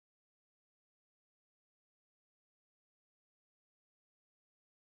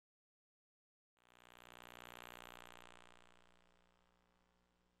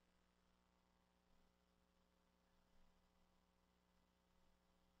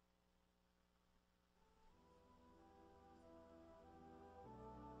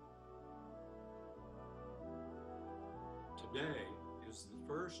Today is the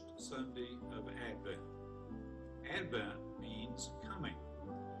first Sunday of Advent. Advent means coming,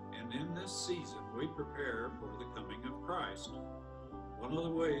 and in this season we prepare for the coming of Christ. One of the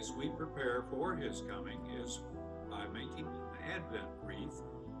ways we prepare for His coming is by making an Advent wreath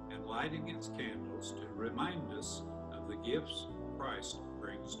and lighting its candles to remind us of the gifts Christ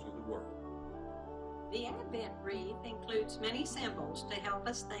brings to the world. The Advent wreath includes many symbols to help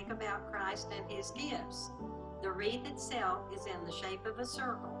us think about Christ and His gifts. The wreath itself is in the shape of a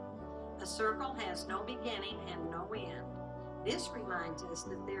circle. A circle has no beginning and no end. This reminds us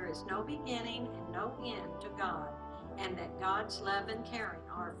that there is no beginning and no end to God, and that God's love and caring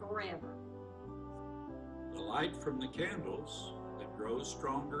are forever. The light from the candles that grows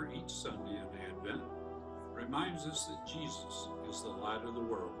stronger each Sunday in Advent reminds us that Jesus is the light of the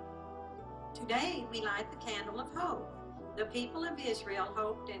world. Today we light the candle of hope. The people of Israel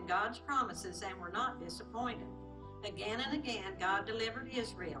hoped in God's promises and were not disappointed. Again and again, God delivered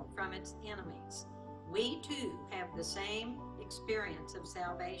Israel from its enemies. We too have the same experience of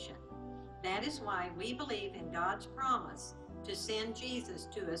salvation. That is why we believe in God's promise to send Jesus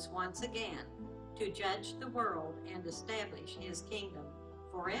to us once again, to judge the world and establish His kingdom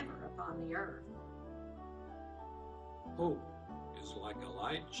forever upon the earth. Hope is like a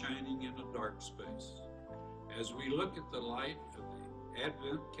light shining in a dark space. As we look at the light of the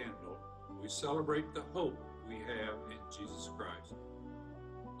Advent candle, we celebrate the hope we have in Jesus Christ.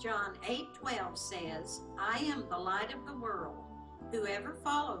 John 8:12 says, "I am the light of the world. Whoever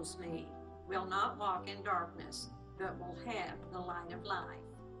follows me will not walk in darkness, but will have the light of life."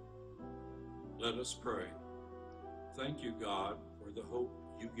 Let us pray. Thank you, God, for the hope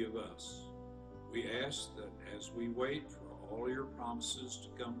you give us. We ask that as we wait for all your promises to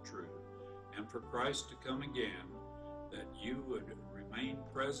come true, and for Christ to come again, that you would remain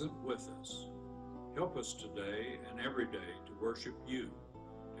present with us. Help us today and every day to worship you,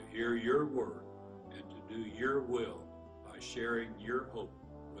 to hear your word, and to do your will by sharing your hope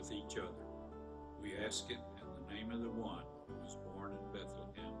with each other. We ask it in the name of the one who was born in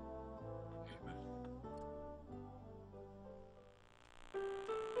Bethlehem. Amen.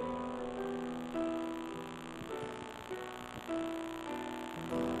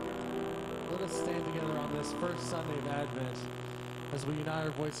 Let us stand together on this first Sunday of Advent as we unite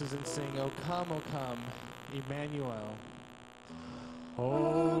our voices and sing, O come, Emmanuel.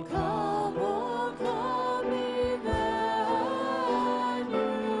 O come, Emmanuel,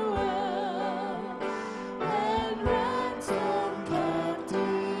 and ransom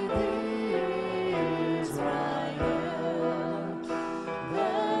captive Israel,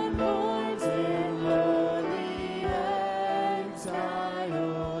 that mourns in lowly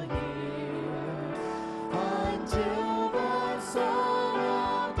exile here, until the Son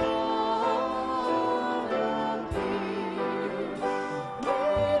of God appear.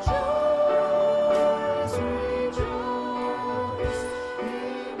 Rejoice!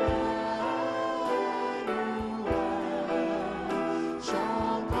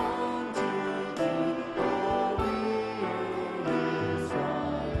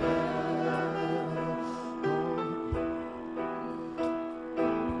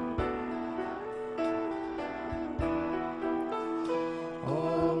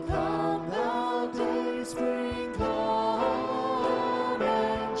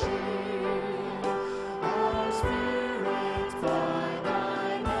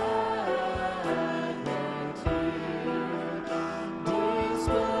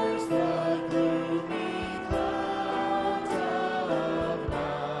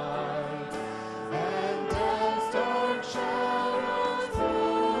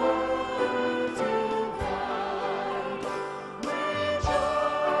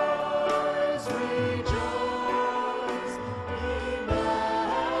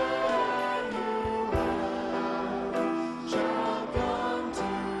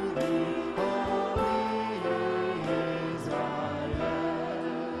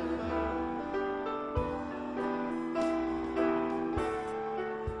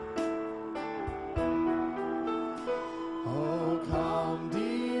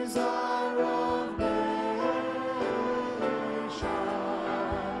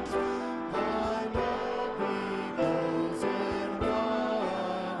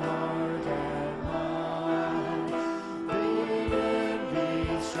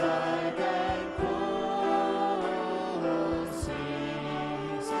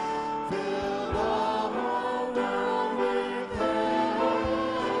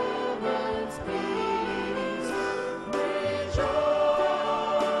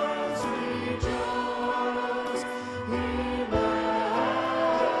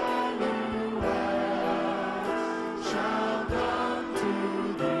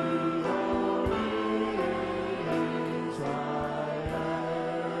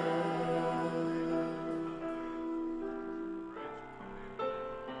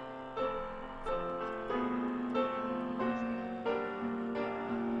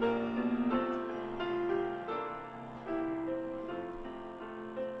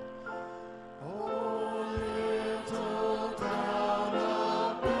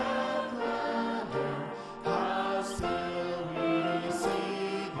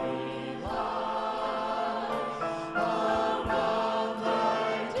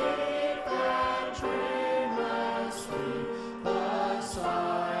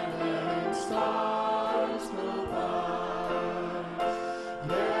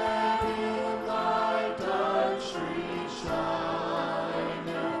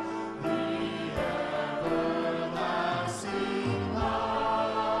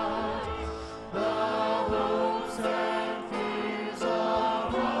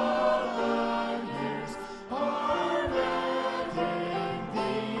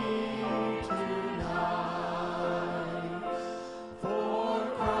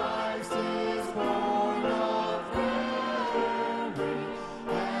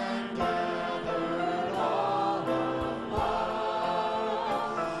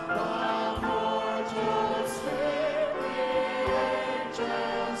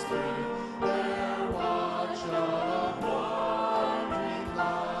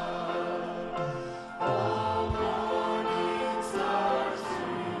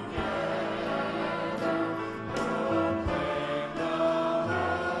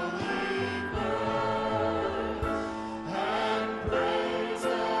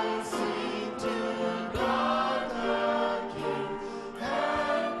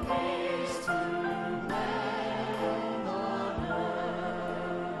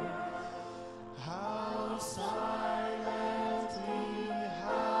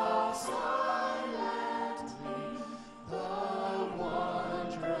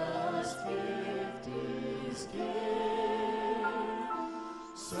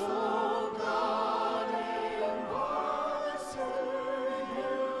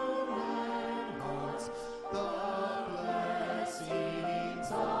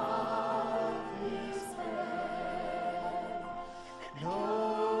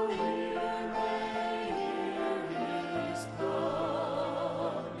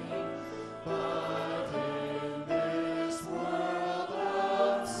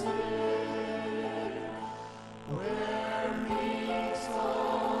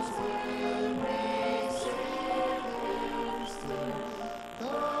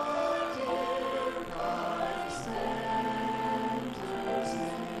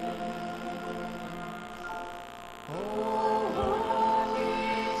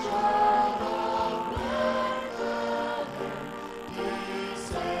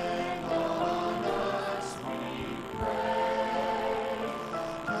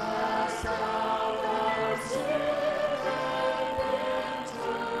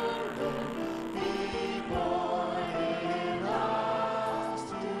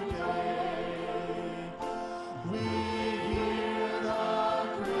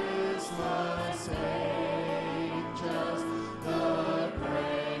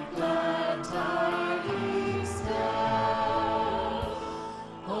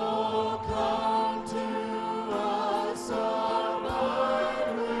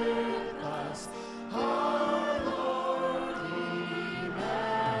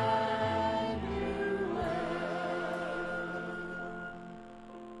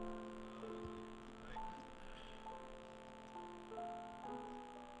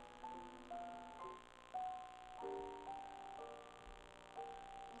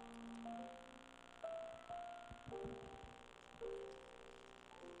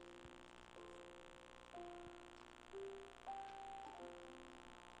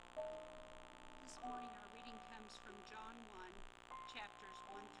 This morning our reading comes from John 1, chapters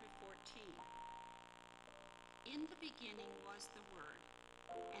 1 through 14. In the beginning was the Word,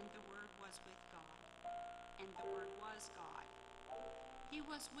 and the Word was with God, and the Word was God. He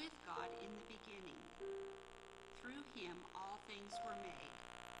was with God in the beginning. Through him all things were made.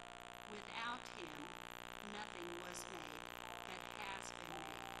 Without him nothing was made that has been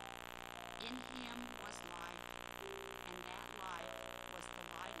made. In him was life, and that life was the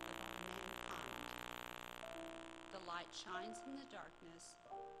light of mankind. The light shines in the darkness,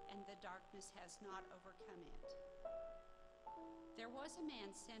 and the darkness has not overcome it. There was a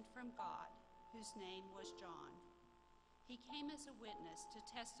man sent from God, whose name was John. He came as a witness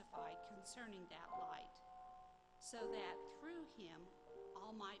to testify concerning that light, so that through him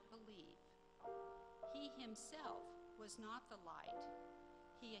all might believe. He himself was not the light.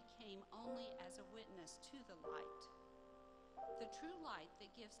 He came only as a witness to the light. The true light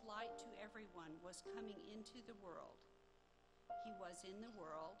that gives light to everyone was coming into the world. He was in the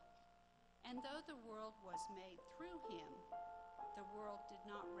world, and though the world was made through him, the world did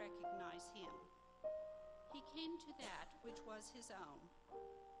not recognize him. He came to that which was his own,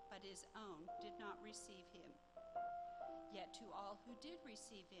 but his own did not receive him. Yet to all who did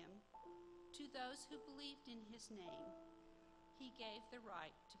receive him, to those who believed in his name, he gave the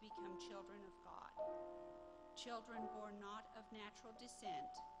right to become children of God. Children born not of natural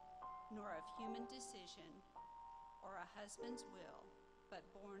descent, nor of human decision, or a husband's will, but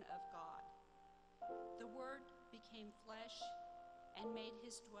born of God. The Word became flesh and made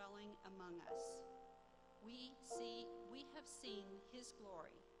his dwelling among us. We have seen his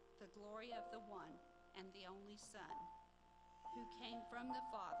glory, the glory of the one and the only Son, who came from the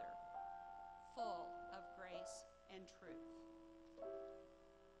Father, full of grace and truth.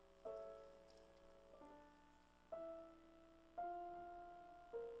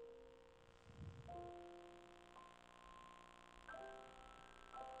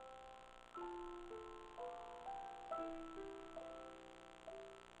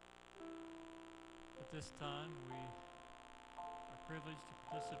 At this time, we are privileged to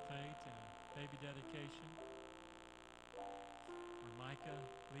participate in a baby dedication for Micah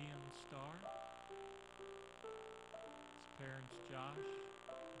Liam Starr, his parents Josh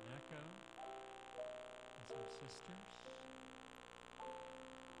and Echo, and some sisters.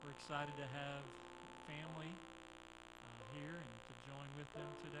 We're excited to have family here and to join with them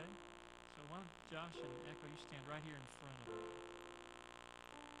today. So why don't Josh and Echo, you stand right here in front of them.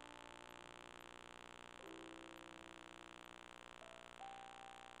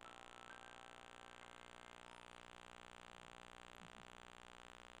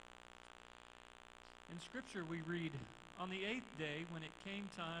 In Scripture we read, "On the 8th day, when it came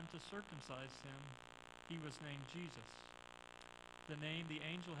time to circumcise him, he was named Jesus, the name the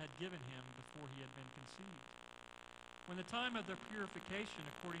angel had given him before he had been conceived. When the time of their purification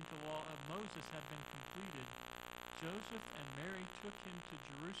according to the law of Moses had been completed, Joseph and Mary took him to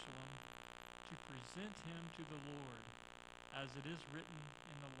Jerusalem to present him to the Lord, as it is written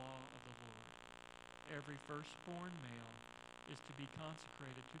in the law of the Lord. Every firstborn male is to be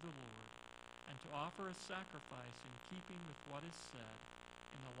consecrated to the Lord, and to offer a sacrifice in keeping with what is said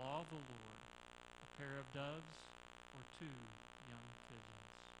in the law of the Lord, a pair of doves or 2 young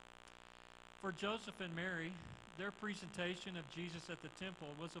pigeons." For Joseph and Mary, their presentation of Jesus at the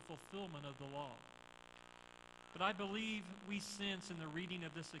temple was a fulfillment of the law. But I believe we sense in the reading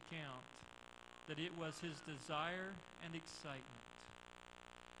of this account that it was his desire and excitement.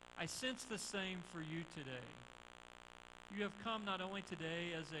 I sense the same for you today. You have come not only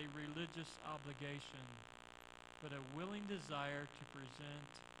today as a religious obligation, but a willing desire to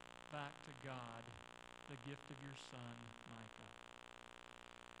present back to God the gift of your son, Michael.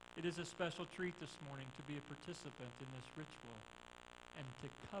 It is a special treat this morning to be a participant in this ritual and to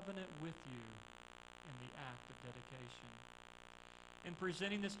covenant with you in the act of dedication. In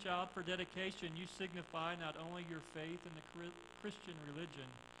presenting this child for dedication, you signify not only your faith in the Christian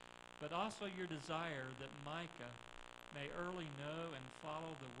religion, but also your desire that Micah may early know and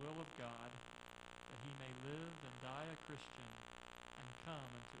follow the will of God, that he may live and die a Christian and come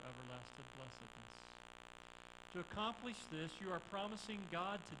into everlasting blessedness. To accomplish this, you are promising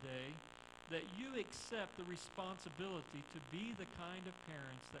God today that you accept the responsibility to be the kind of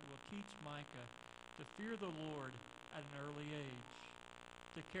parents that will teach Micah to fear the Lord at an early age,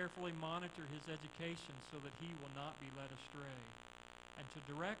 to carefully monitor his education so that he will not be led astray, and to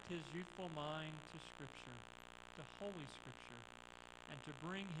direct his youthful mind to Scripture, to Holy Scripture, and to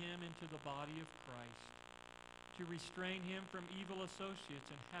bring him into the body of Christ, to restrain him from evil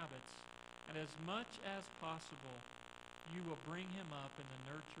associates and habits, and as much as possible, you will bring him up in the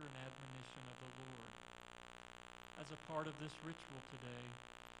nurture and admonition of the Lord. As a part of this ritual today,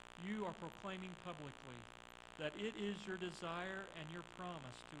 you are proclaiming publicly that it is your desire and your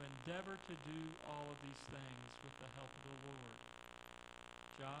promise to endeavor to do all of these things with the help of the Lord.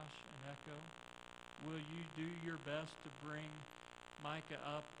 Josh and Echo, will you do your best to bring Micah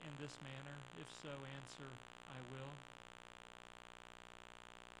up in this manner? If so, answer, I will.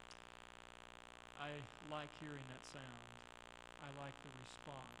 I like hearing that sound. I like the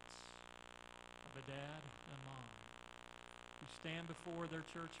response of a dad and mom who stand before their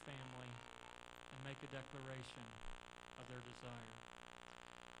church family and make a declaration of their desire.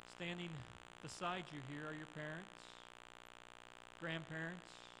 Standing beside you here are your parents, grandparents,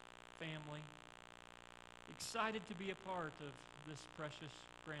 family, excited to be a part of this precious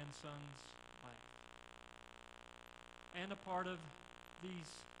grandson's life and a part of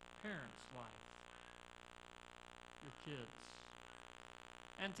these parents' life, your kids.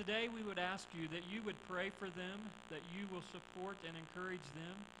 And today we would ask you that you would pray for them, that you will support and encourage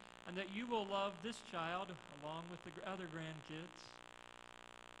them, and that you will love this child along with the other grandkids,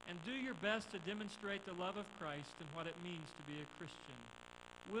 and do your best to demonstrate the love of Christ and what it means to be a Christian.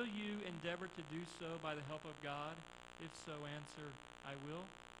 Will you endeavor to do so by the help of God? If so, answer, I will.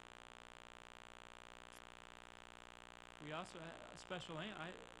 We also have a special, I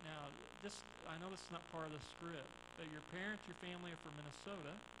know this is not part of the script, but your parents, your family are from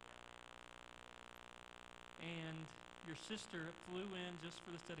Minnesota, and your sister flew in just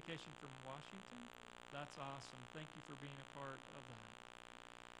for this dedication from Washington. That's awesome. Thank you for being a part of that.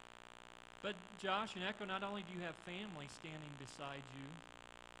 But Josh and Echo, not only do you have family standing beside you,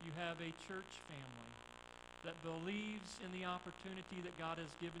 you have a church family that believes in the opportunity that God has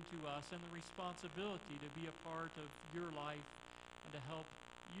given to us and the responsibility to be a part of your life and to help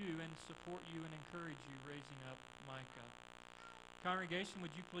you and support you and encourage you raising up Micah. Congregation,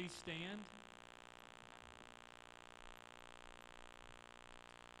 would you please stand?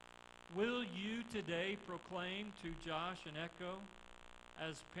 Will you today proclaim to Josh and Echo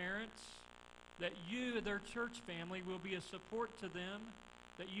as parents that you, their church family, will be a support to them,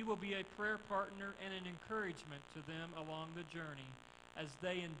 that you will be a prayer partner and an encouragement to them along the journey as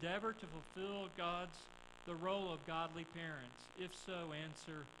they endeavor to fulfill the role of godly parents? If so,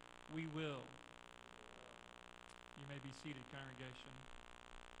 answer, we will. You may be seated, congregation.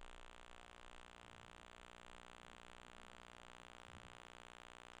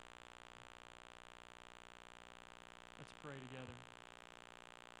 Let's pray together.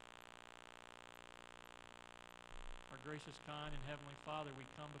 Our gracious, kind, and Heavenly Father, we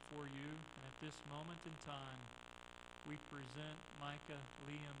come before you, and at this moment in time, we present Micah,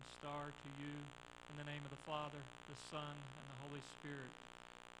 Liam, Starr to you in the name of the Father, the Son, and the Holy Spirit,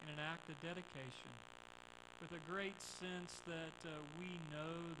 in an act of dedication, with a great sense that we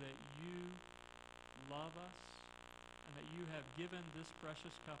know that you love us, and that you have given this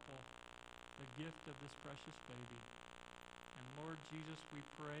precious couple the gift of this precious baby. And Lord Jesus, we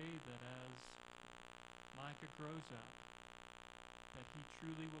pray that as Micah grows up, that he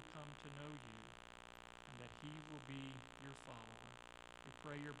truly will come to know you and that he will be your follower. We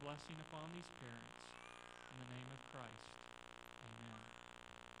pray your blessing upon these parents in the name of Christ. Amen.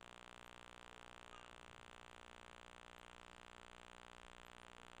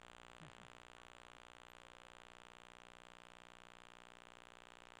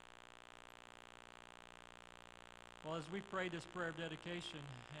 Well, as we pray this prayer of dedication,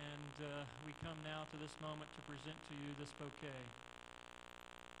 and we come now to this moment to present to you this bouquet.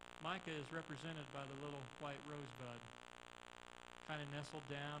 Micah is represented by the little white rosebud, kind of nestled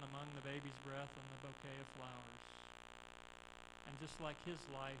down among the baby's breath and the bouquet of flowers. And just like his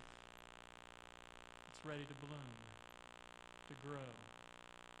life, it's ready to bloom, to grow.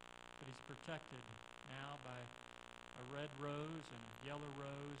 But he's protected now by a red rose and a yellow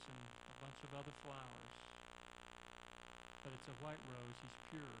rose and a bunch of other flowers. But it's a white rose. He's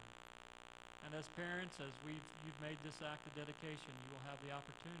pure. And as parents, as you've made this act of dedication, you will have the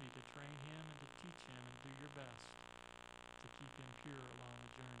opportunity to train him and to teach him and do your best to keep him pure along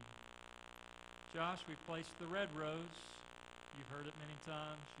the journey. Josh, we placed the red rose. You've heard it many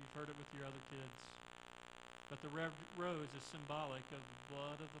times. You've heard it with your other kids. But the red rose is symbolic of the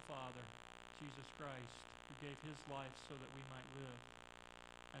blood of the Father, Jesus Christ, who gave his life so that we might live.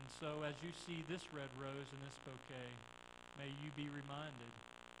 And so as you see this red rose in this bouquet, may you be reminded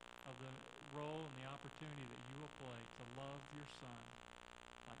of the role and the opportunity that you will play to love your son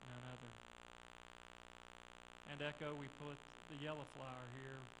like none other. And Echo, we put the yellow flower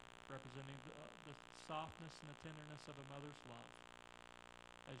here representing the softness and the tenderness of a mother's love.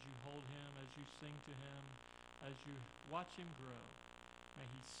 As you hold him, as you sing to him, as you watch him grow, may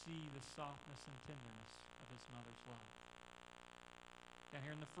he see the softness and tenderness of his mother's love. Down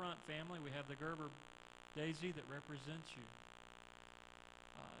here in the front, family, we have the Gerber daisy that represents you.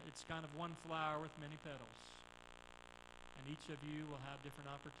 It's kind of one flower with many petals. And each of you will have different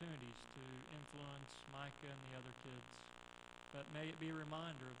opportunities to influence Micah and the other kids. But may it be a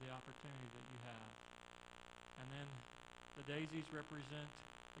reminder of the opportunity that you have. And then the daisies represent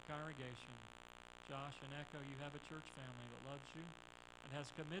the congregation. Josh and Echo, you have a church family that loves you and has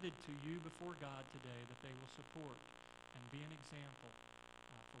committed to you before God today that they will support and be an example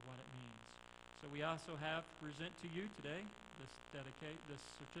for what it means. So we also have to present to you today this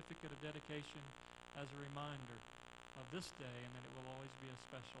certificate of dedication as a reminder of this day, and that it will always be a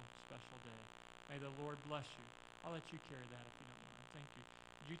special, special day. May the Lord bless you. I'll let you carry that if you don't mind. Thank you.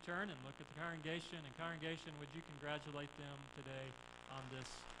 Would you turn and look at the congregation? And congregation, would you congratulate them today on this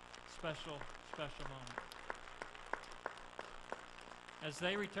special, special moment? As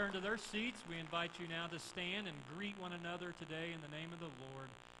they return to their seats, we invite you now to stand and greet one another today in the name of the Lord.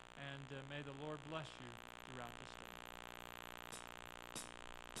 And may the Lord bless you throughout this day.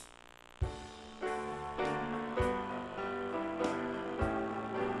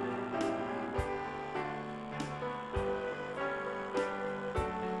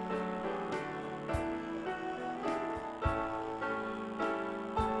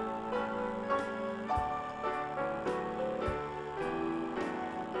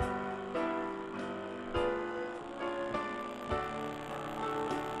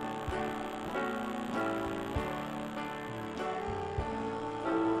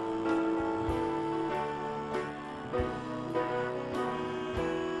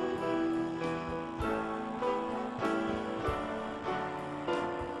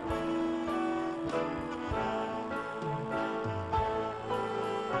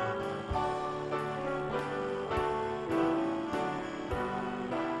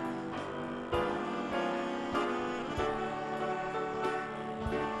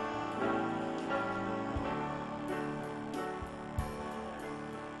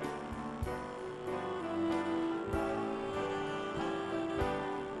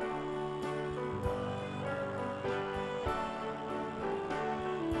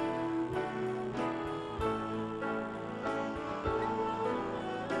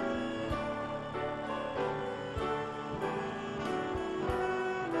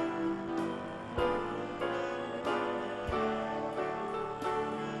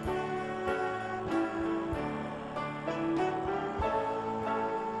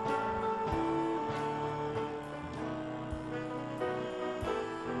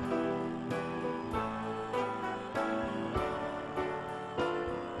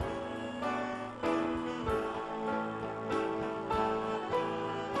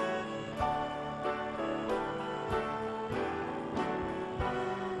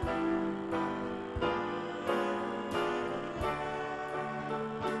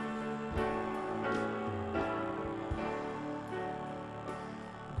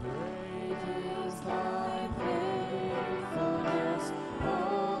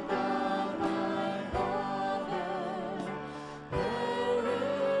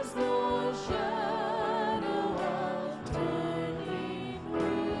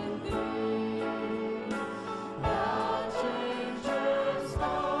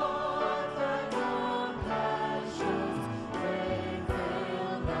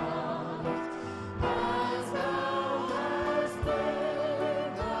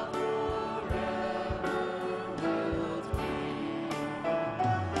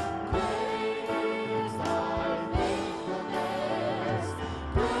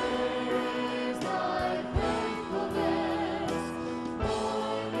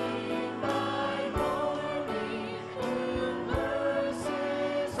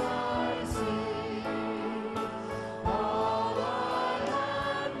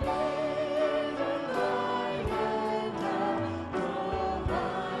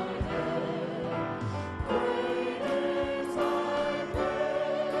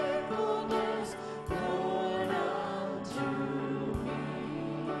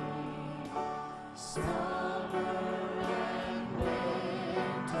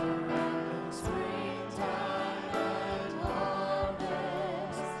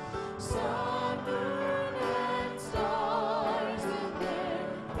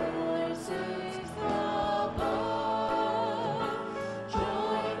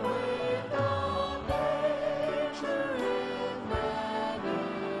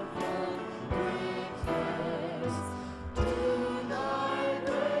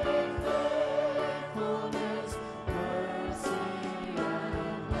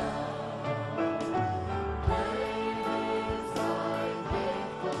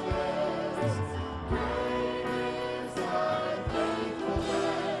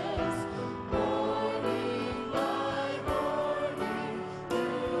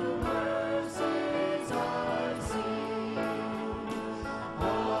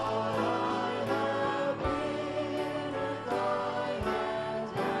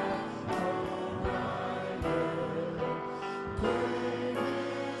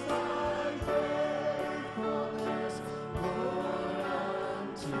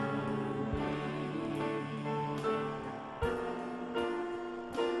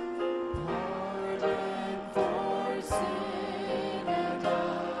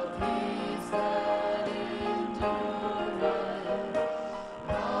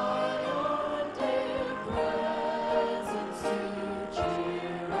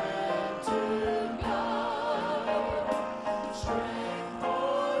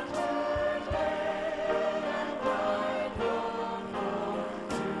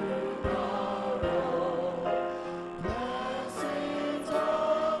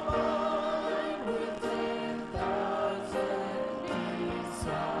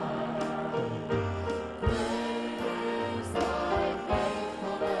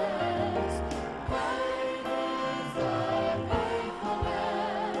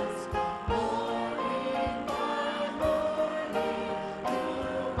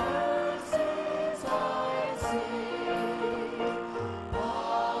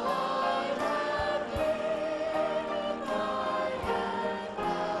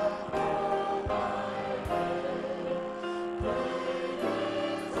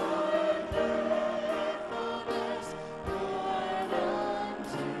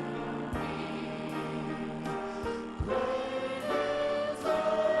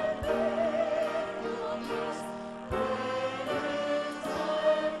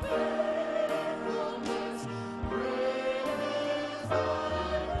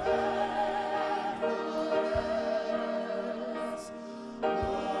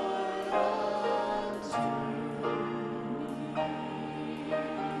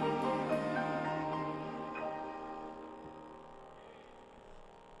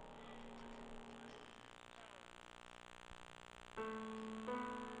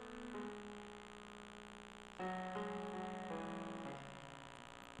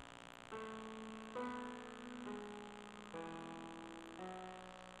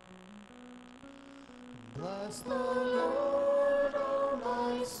 Bless the Lord, oh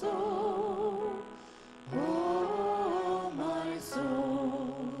my soul. Oh, my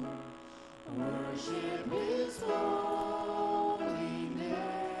soul. Worship his holy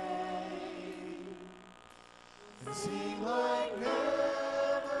name. And sing like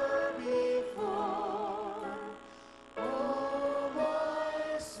never before. Oh,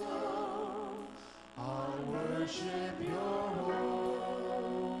 my soul. I'll worship your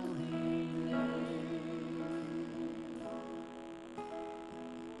holy name.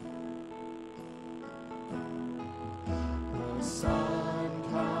 The sun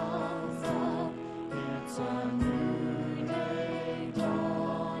comes up, it's a new day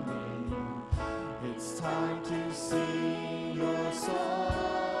dawning. It's time to sing your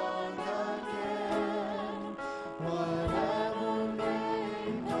song again. Whatever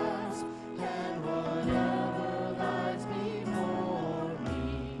may pass and whatever lies before me,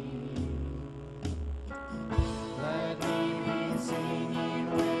 let me be singing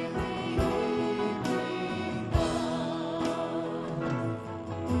with the evening dawn.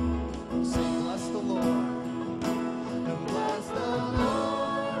 Sing, bless the Lord, and bless the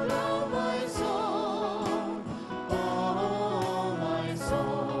Lord, oh my soul. Oh, my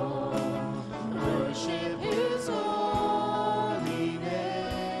soul, worship his holy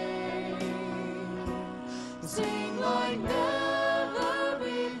name. Sing like never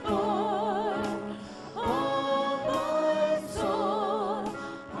before. Oh, my soul,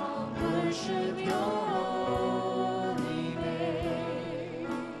 I'll worship your holy name.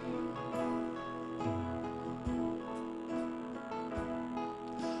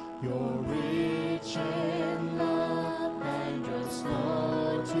 You're rich in love and you're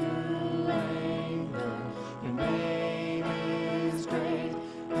slow to anger. Your name is great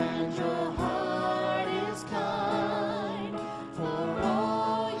and your heart is kind. For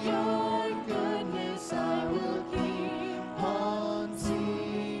all your goodness I will keep on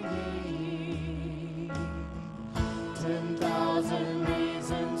singing. 10,000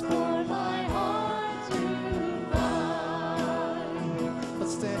 reasons for my heart to find.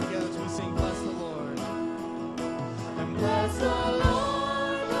 Let's stand together as we sing, bless the Lord. And bless the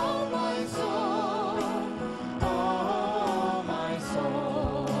Lord, oh my soul. Oh, my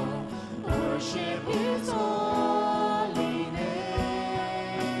soul. Worship his holy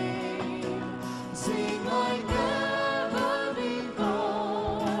name. Sing like never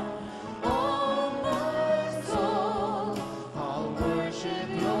before. Oh, my soul. I'll worship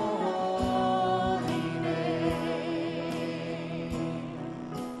your holy name.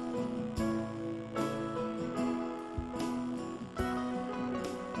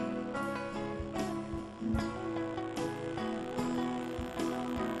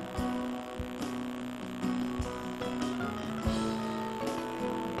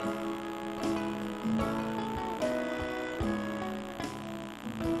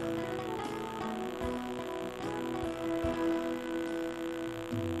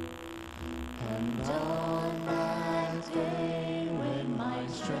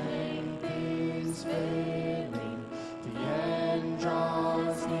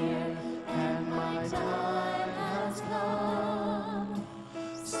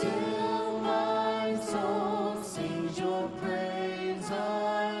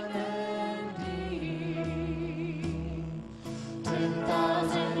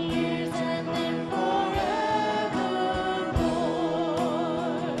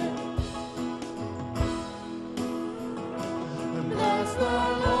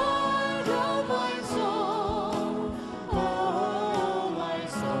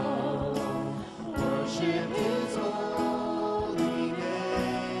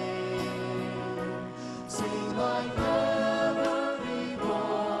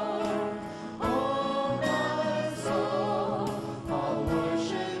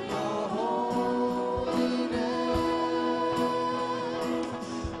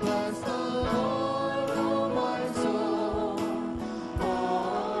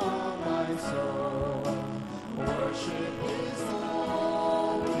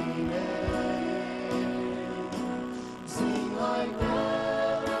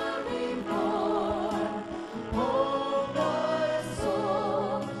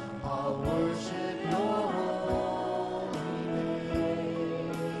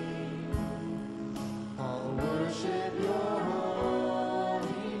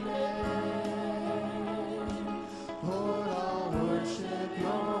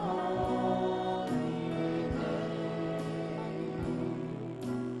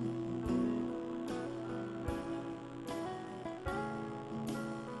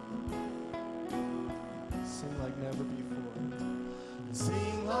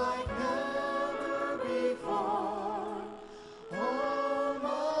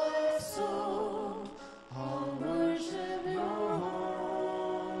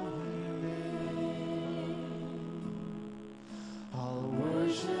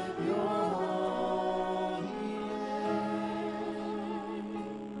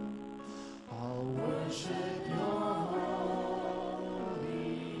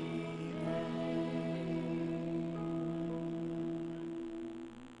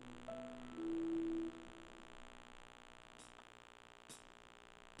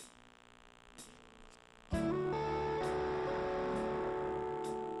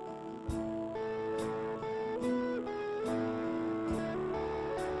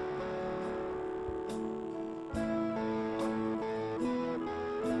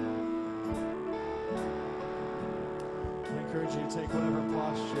 encourage you to take whatever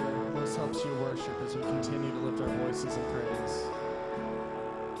posture most helps you worship as we continue to lift our voices in praise.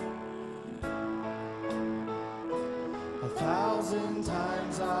 1,000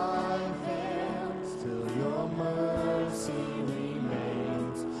 times I've failed, still your mercy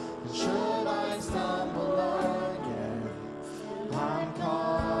remains. And should I stumble again, I'm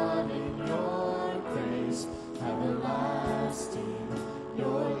caught in your grace, everlasting.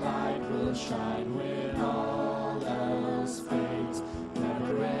 Your light will shine when all else fades,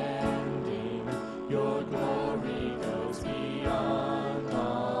 never ending. Your glory goes beyond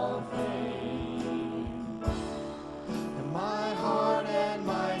all fame. And my heart and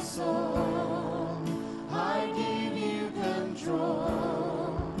my soul, I give you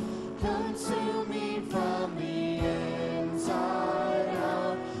control. Consume me from the inside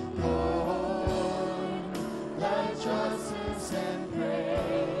out, Lord. Let justice and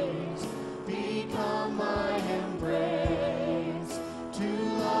praise become my embrace, to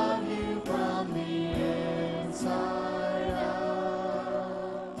love you from the inside out.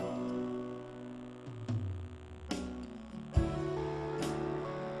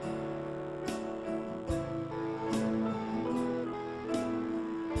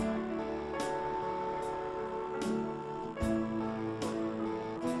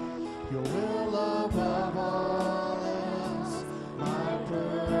 Your will above all else, my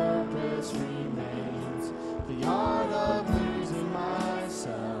purpose remains. The art of losing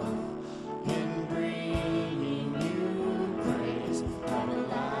myself in bringing you praise,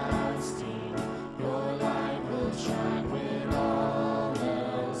 everlasting. Your light will shine when all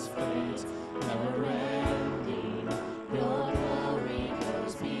else fades, never ending. Your glory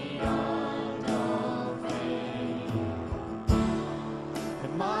goes beyond all fame.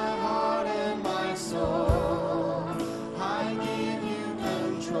 And my heart and my soul, I give you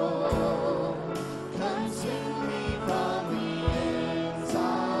control. Consume me from the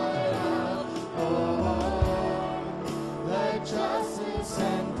inside out, Lord. Let justice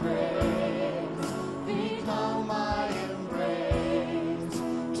and praise become my embrace,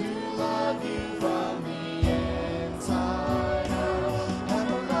 to love you from the inside out.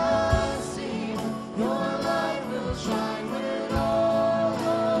 Everlasting, your light will shine when all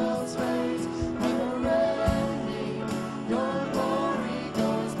else fades, never ending. Your glory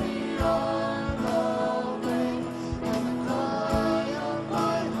goes beyond all fame. And the cry of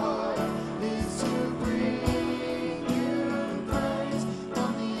my heart is to bring you praise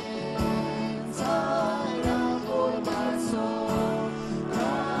from the inside out. Lord, my soul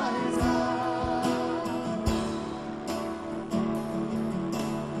cries out.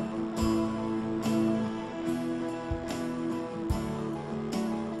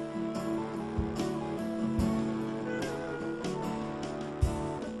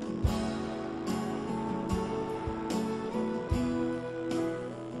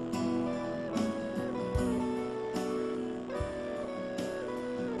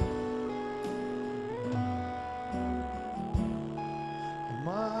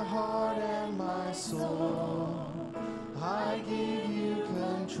 My heart and my soul, I give you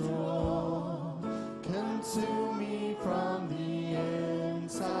control. Consume me from the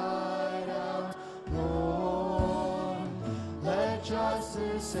inside out, Lord. Let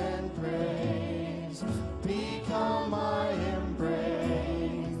justice and praise become my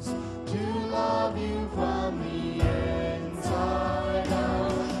embrace, to love you from the inside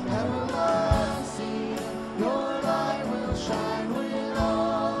out. Everlasting, your light will shine when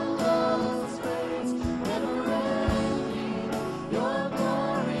all else fades, never ending. Your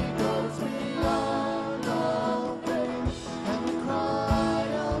glory goes beyond all fame. And the cry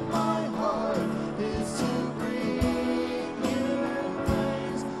of my heart is to bring you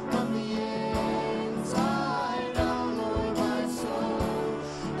praise from the inside out. Lord, my soul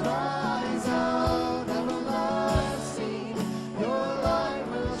cries out. Everlasting, your light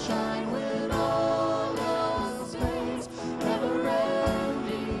will shine when all else fades, never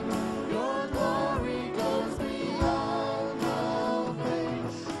ending. Your glory goes beyond all fame.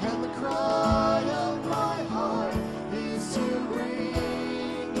 And the cry of my heart is to bring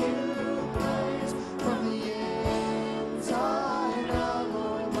you praise from the inside out.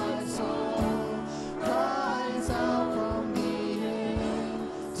 Lord, my soul cries out from the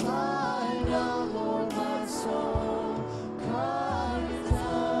inside out. Lord, my soul cries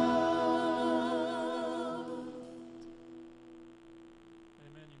out.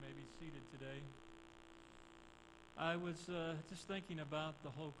 Amen. You may be seated today. I was just thinking about the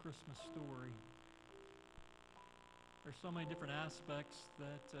whole Christmas story. There's so many different aspects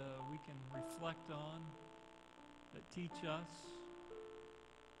that we can reflect on, that teach us.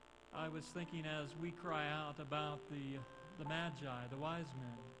 I was thinking as we cry out about the the Magi, the wise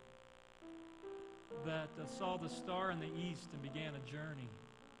men, that saw the star in the east and began a journey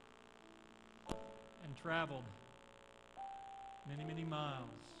and traveled many, many miles,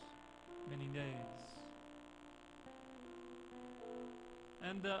 many days.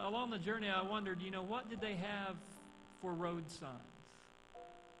 And along the journey, I wondered, what did they have for road signs?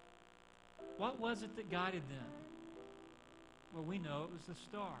 What was it that guided them? Well, we know it was the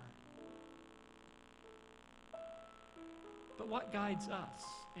star. But what guides us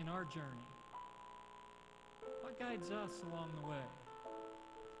in our journey? What guides us along the way?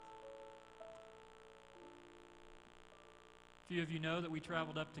 A few of you know that we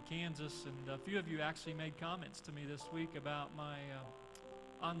traveled up to Kansas, and a few of you actually made comments to me this week about my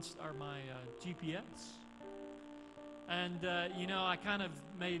GPS. And, I kind of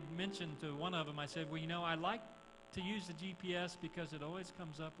made mention to one of them. I said, well, I like to use the GPS because it always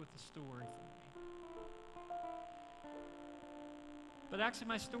comes up with a story for me. But actually,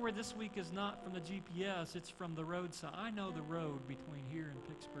 my story this week is not from the GPS, it's from the road sign. I know the road between here and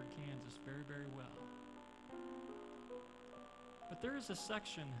Pittsburgh, Kansas very, very well. But there is a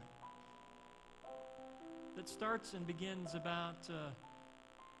section that starts and begins about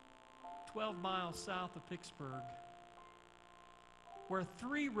 12 miles south of Pittsburgh, where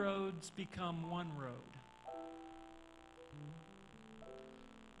 3 roads become one road.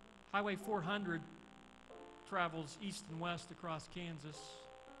 Highway 400 travels east and west across Kansas.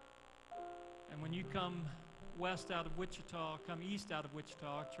 And when you come east out of Wichita,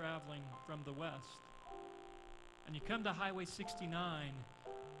 traveling from the west, and you come to Highway 69,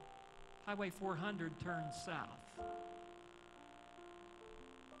 Highway 400 turns south.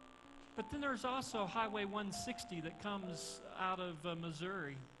 But then there's also Highway 160 that comes out of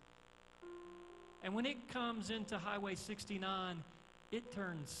Missouri. And when it comes into Highway 69, it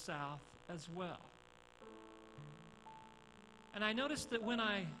turns south as well. And I noticed that when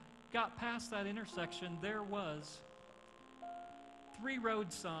I got past that intersection, there was 3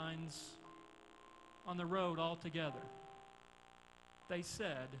 road signs on the road altogether. They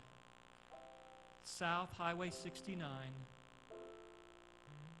said, South Highway 69,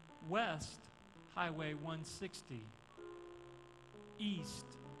 West Highway 160, East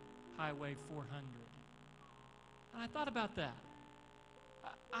Highway 400. And I thought about that.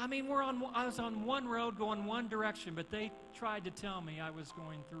 I mean, I was on one road going one direction, but they tried to tell me I was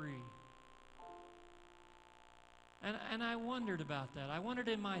going 3. And I wondered about that. I wondered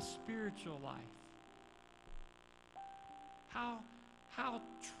in my spiritual life, how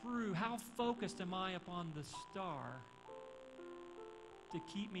true, how focused am I upon the star to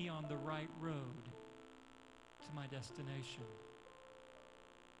keep me on the right road to my destination?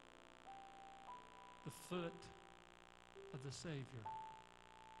 The foot of the Savior.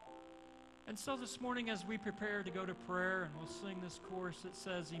 And so this morning, as we prepare to go to prayer, and we'll sing this chorus that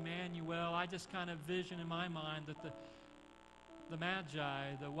says Emmanuel, I just kind of vision in my mind that the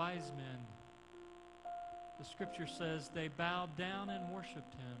Magi, the wise men, the scripture says they bowed down and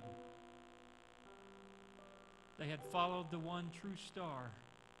worshiped him. They had followed the one true star,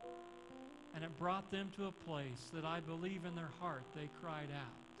 and it brought them to a place that I believe in their heart they cried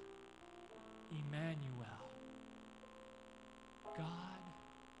out, Emmanuel, God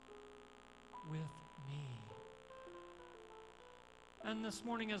with me. And this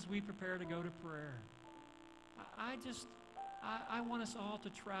morning, as we prepare to go to prayer, I want us all to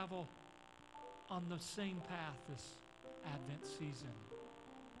travel on the same path this Advent season.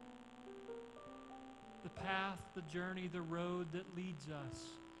 The path, the journey, the road that leads us.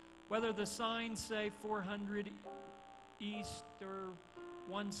 Whether the signs say 400 east or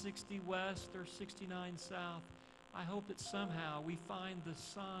 160 west or 69 south, I hope that somehow we find the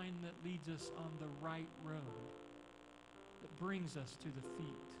sign that leads us on the right road, that brings us to the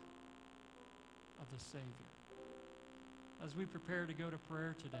feet of the Savior. As we prepare to go to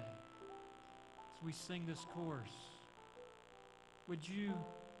prayer today, as we sing this chorus, would you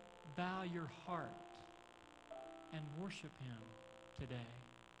bow your heart and worship him today?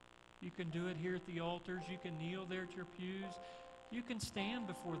 You can do it here at the altars. You can kneel there at your pews. You can stand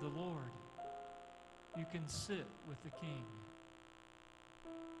before the Lord. You can sit with the King.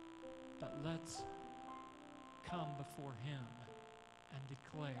 But let's come before him and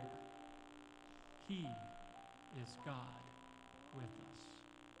declare he is God with us.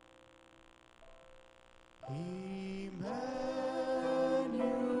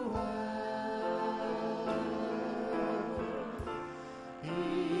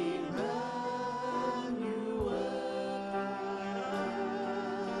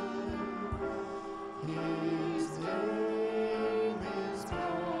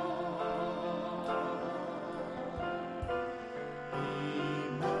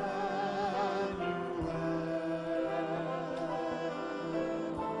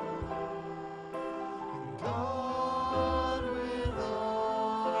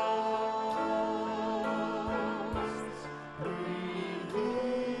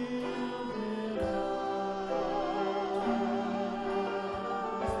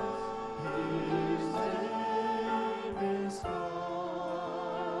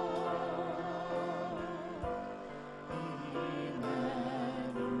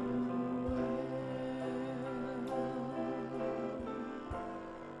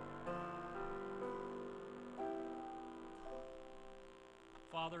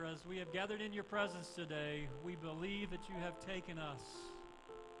 Father, as we have gathered in your presence today, we believe that you have taken us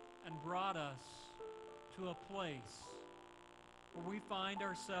and brought us to a place where we find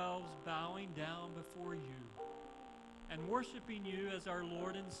ourselves bowing down before you and worshiping you as our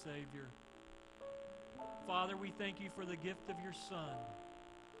Lord and Savior. Father, we thank you for the gift of your Son.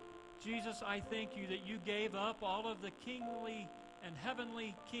 Jesus, I thank you that you gave up all of the kingly and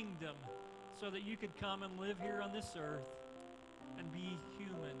heavenly kingdom so that you could come and live here on this earth and be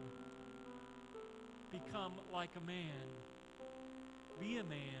human. Become like a man. Be a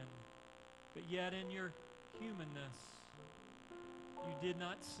man, but yet in your humanness, you did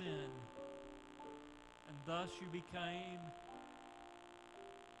not sin. And thus you became,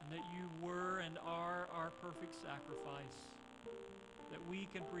 and that you were and are our perfect sacrifice, that we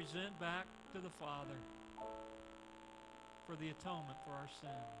can present back to the Father for the atonement for our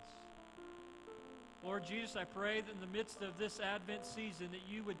sins. Lord Jesus, I pray that in the midst of this Advent season that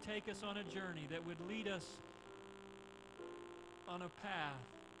you would take us on a journey that would lead us on a path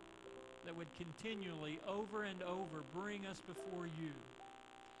that would continually, over and over, bring us before you.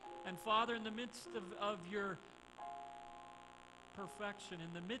 And Father, in the midst of your perfection,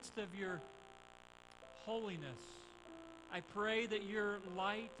 in the midst of your holiness, I pray that your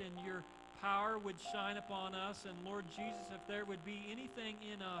light and your power would shine upon us. And Lord Jesus, if there would be anything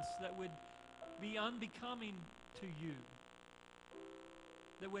in us that would be unbecoming to you,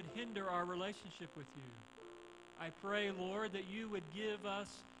 that would hinder our relationship with you, I pray, Lord, that you would give us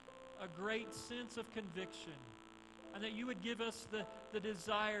a great sense of conviction, and that you would give us the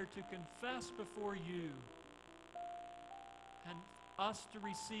desire to confess before you, and us to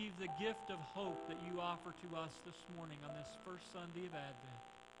receive the gift of hope that you offer to us this morning on this first Sunday of Advent.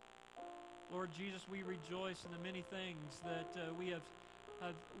 Lord Jesus, we rejoice in the many things that we have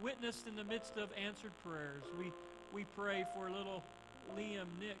witnessed in the midst of answered prayers. We pray for little Liam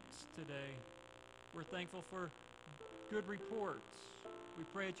Nix today. We're thankful for good reports. We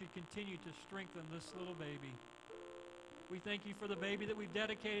pray that you continue to strengthen this little baby. We thank you for the baby that we've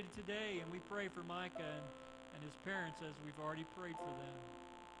dedicated today, and we pray for Micah and his parents as we've already prayed for them.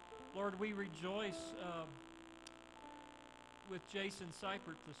 Lord, we rejoice with Jason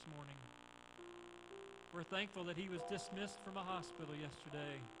Seipert this morning. We're thankful that he was dismissed from a hospital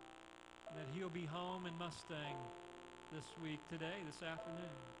yesterday, and that he'll be home in Mustang this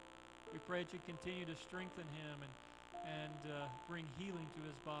afternoon. We pray that you continue to strengthen him and bring healing to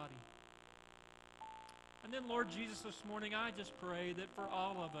his body. And then, Lord Jesus, this morning I just pray that for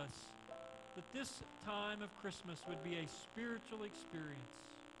all of us, that this time of Christmas would be a spiritual experience,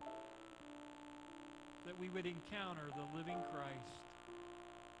 that we would encounter the living Christ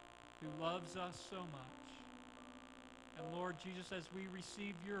who loves us so much. And Lord Jesus, as we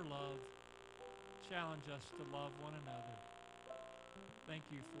receive your love, challenge us to love one another. Thank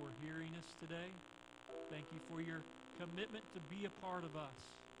you for hearing us today. Thank you for your commitment to be a part of us.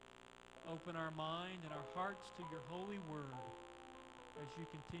 Open our mind and our hearts to your holy word as you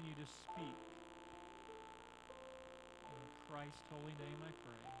continue to speak. In Christ's holy name I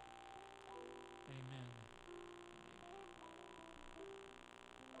pray. Amen.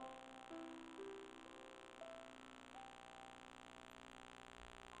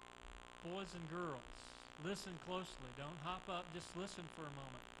 Boys and girls, listen closely. Don't hop up. Just listen for a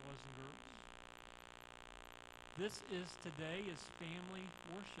moment, boys and girls. Today is Family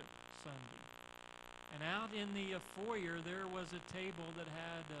Worship Sunday. And out in the foyer, there was a table that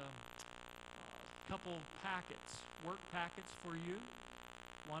had a couple packets, work packets for you.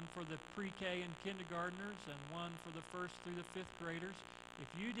 One for the pre-K and kindergartners, and one for the 1st through the 5th graders. If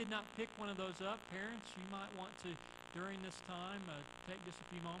you did not pick one of those up, parents, you might want to, during this time, take just a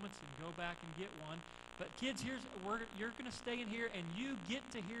few moments and go back and get one. But kids, you're going to stay in here, and you get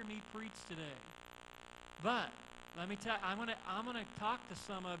to hear me preach today. But let me tell you, I'm going to talk to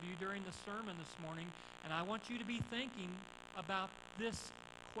some of you during the sermon this morning, and I want you to be thinking about this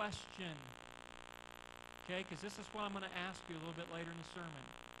question. Okay, because this is what I'm going to ask you a little bit later in the sermon.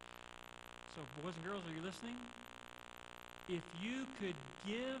 So, boys and girls, are you listening? If you could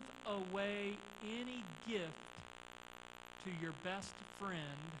give away any gift to your best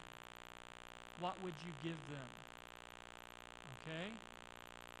friend, what would you give them? Okay?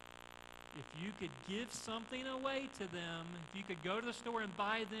 If you could give something away to them, if you could go to the store and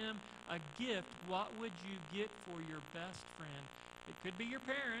buy them a gift, what would you get for your best friend? It could be your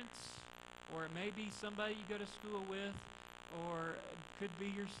parents, or it may be somebody you go to school with, or it could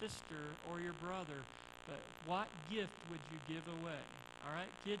be your sister or your brother. But what gift would you give away? All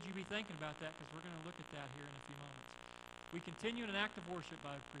right, kids, you be thinking about that, because we're going to look at that here in a few moments. We continue in an act of worship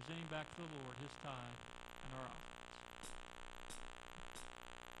by presenting back to the Lord his tithe and our offering.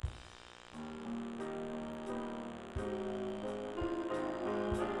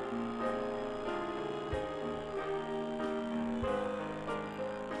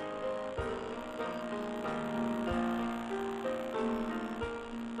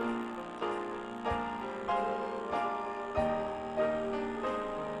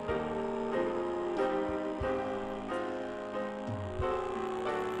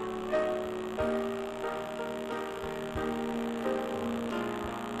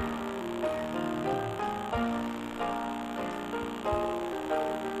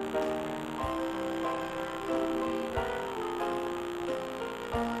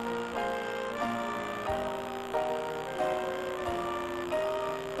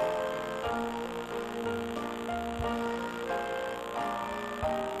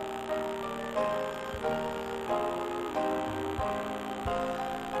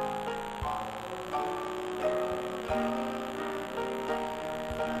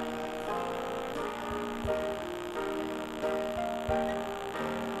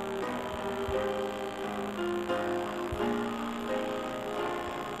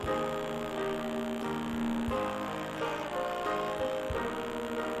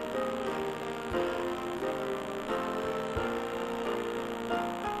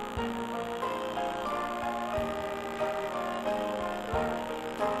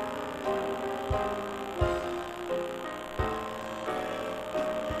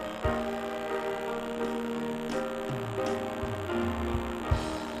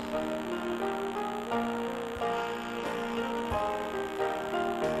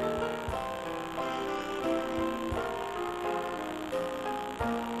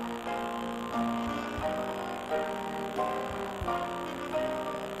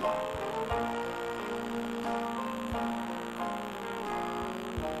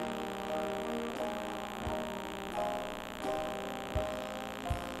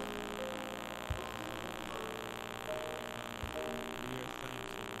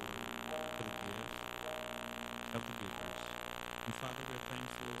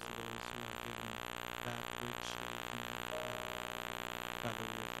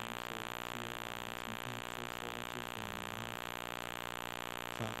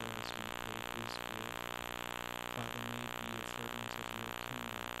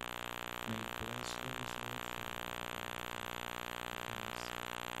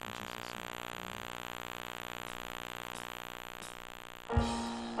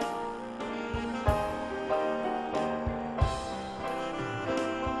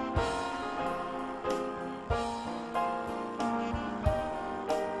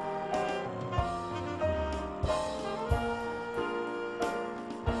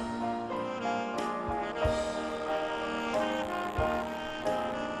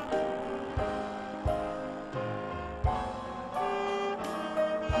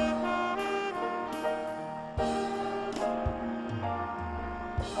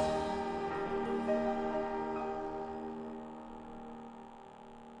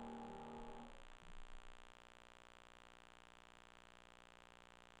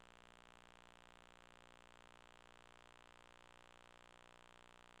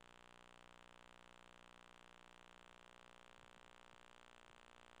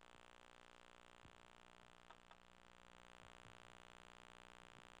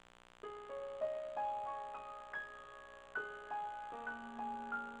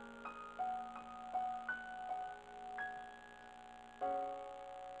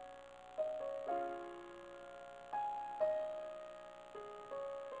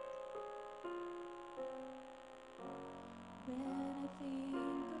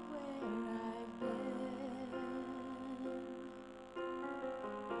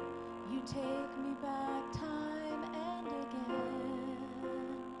 Take me back time and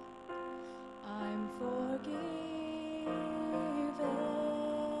again. I'm forgiven.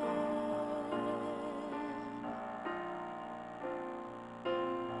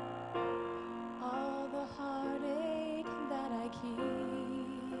 All the heartache that I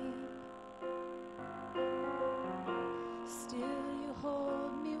keep, still you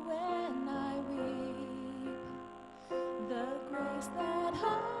hold me when I weep. The grace that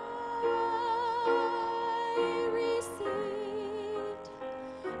I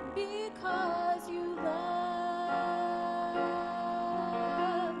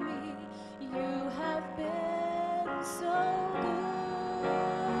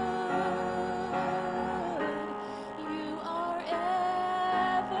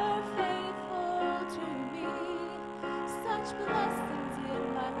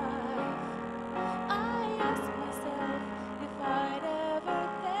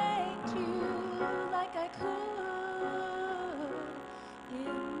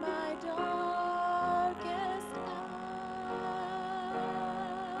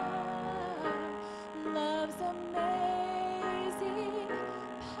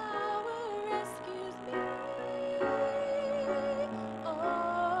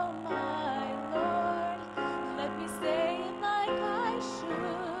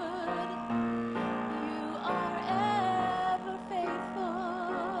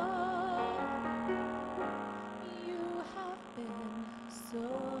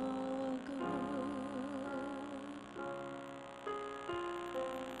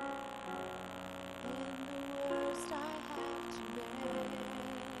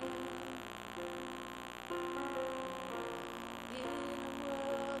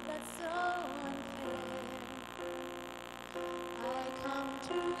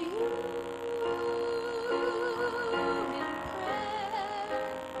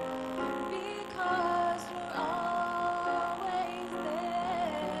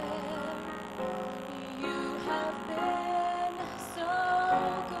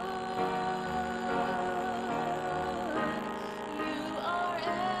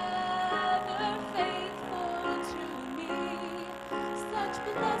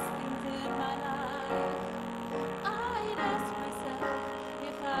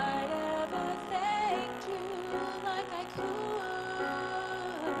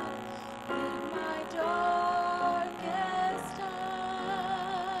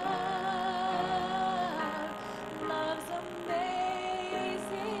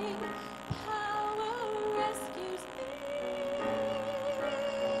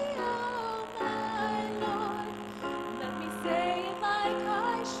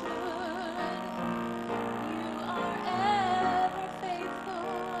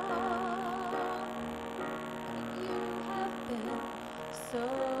so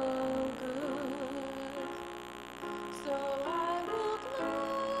good. So I will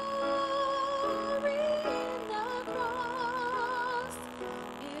glory in the cross.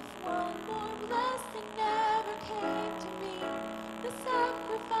 If one more blessing never came to me, the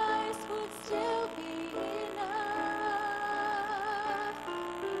sacrifice would still be enough.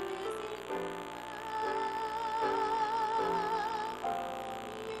 Is enough.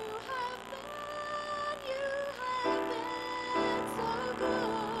 You have been so good.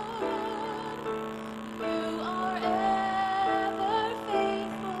 You are ever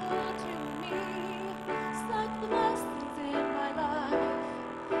faithful to me. Such blessings in my life.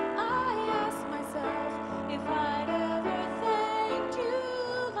 I ask myself if I'd ever thanked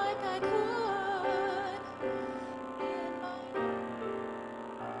you like I could in my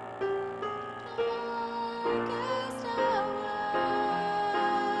darkest hour.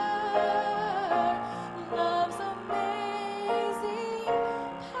 Love's amazing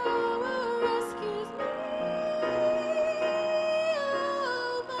power rescues me.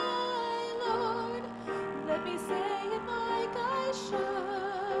 Oh, my Lord, let me say it like I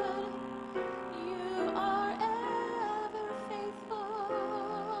should. You are ever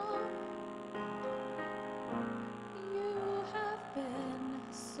faithful. You have been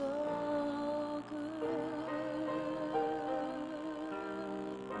so good.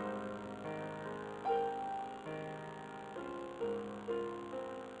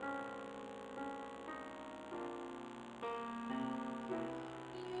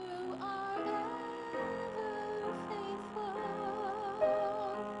 You are ever faithful.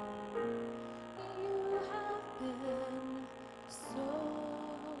 You have been so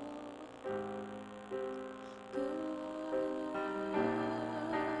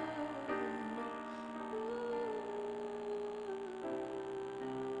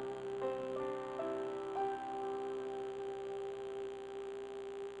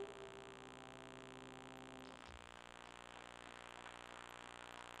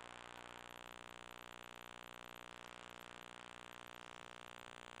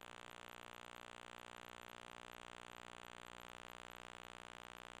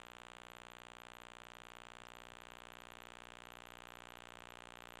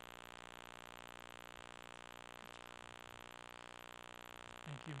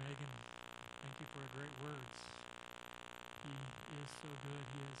Thank you, Megan. Thank you for great words. He is so good.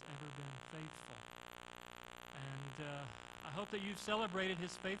 He has ever been faithful. And I hope that you've celebrated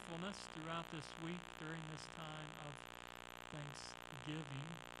his faithfulness throughout this week during this time of Thanksgiving.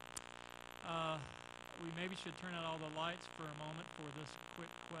 We maybe should turn out all the lights for a moment for this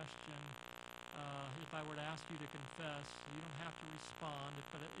quick question. If I were to ask you to confess, you don't have to respond,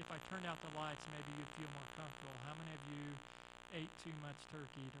 but if I turned out the lights, maybe you'd feel more comfortable. How many of you ate too much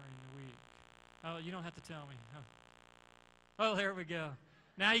turkey during the week? Oh, you don't have to tell me. Oh, there we go.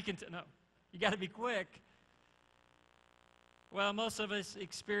 Now you can no, you got to be quick. Well, most of us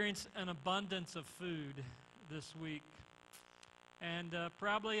experience an abundance of food this week. And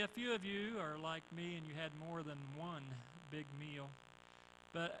probably a few of you are like me and you had more than one big meal.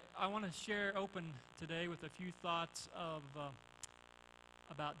 But I want to share open today with a few thoughts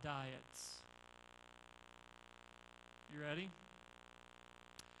about diets. You ready?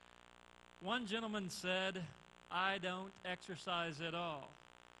 One gentleman said, "I don't exercise at all.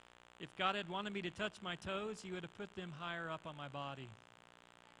 If God had wanted me to touch my toes, he would have put them higher up on my body."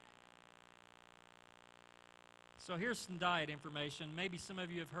 So here's some diet information. Maybe some of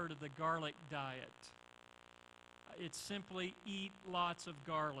you have heard of the garlic diet. It's simply eat lots of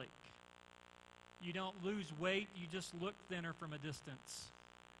garlic. You don't lose weight, you just look thinner from a distance.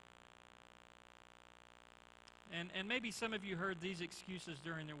 And maybe some of you heard these excuses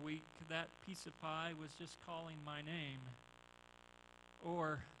during the week. That piece of pie was just calling my name.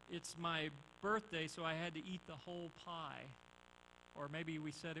 Or it's my birthday, so I had to eat the whole pie. Or maybe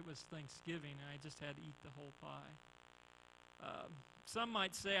we said it was Thanksgiving and I just had to eat the whole pie. Some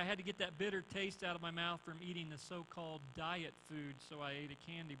might say I had to get that bitter taste out of my mouth from eating the so-called diet food, so I ate a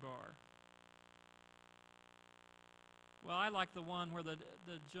candy bar. Well, I like the one where the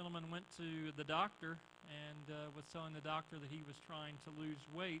gentleman went to the doctor and was telling the doctor that he was trying to lose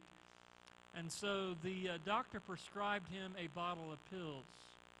weight. And so the doctor prescribed him a bottle of pills.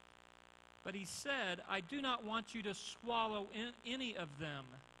 But he said, "I do not want you to swallow any of them.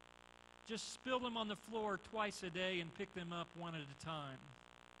 Just spill them on the floor twice a day and pick them up one at a time."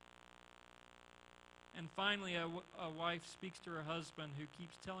 And finally, a wife speaks to her husband who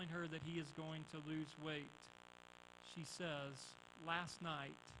keeps telling her that he is going to lose weight. She says, "Last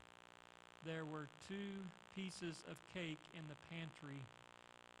night, there were 2 pieces of cake in the pantry,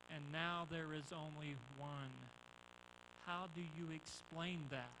 and now there is only 1. how do you explain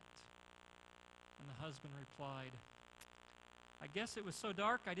that? And the husband replied, I guess it was so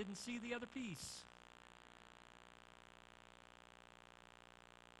dark I didn't see the other piece.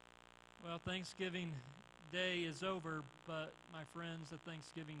 Well, Thanksgiving Day is over, but my friends, the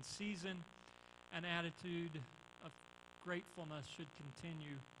Thanksgiving season and attitude of gratefulness should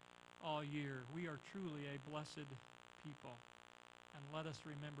continue all year. We are truly a blessed people, and let us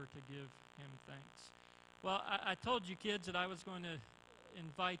remember to give him thanks. Well, I told you kids that I was going to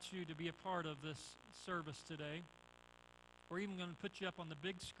invite you to be a part of this service today. We're even going to put you up on the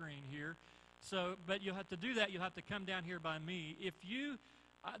big screen here. So, but you'll have to do that. You'll have to come down here by me. If you,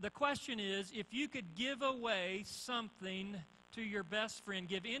 the question is, if you could give away something to your best friend,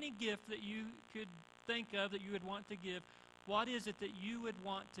 give any gift that you could think of that you would want to give, what is it that you would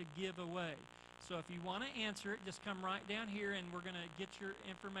want to give away? So if you want to answer it, just come right down here, and we're going to get your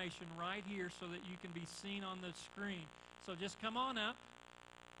information right here so that you can be seen on the screen. So just come on up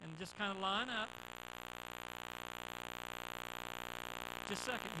and just kind of line up. Just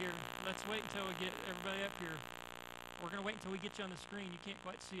a second here. Let's wait until we get everybody up here. We're going to wait until we get you on the screen. You can't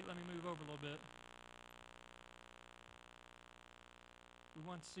quite see it. Let me move over a little bit. We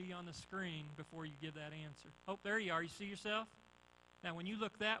want to see you on the screen before you give that answer. Oh, there you are. You see yourself? Now, when you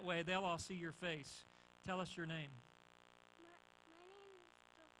look that way, they'll all see your face. Tell us your name. My name is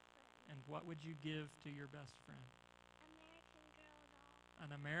Brooklyn. And what would you give to your best friend? American Girl doll.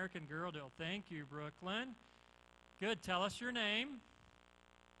 An American Girl doll. Thank you, Brooklyn. Good. Tell us your name.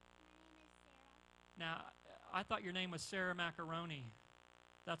 My name is Sarah. Now, I thought your name was Sarah Macaroni.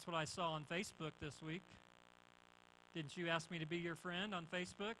 That's what I saw on Facebook this week. Didn't you ask me to be your friend on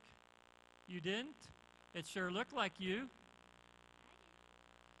Facebook? You didn't? It sure looked like you.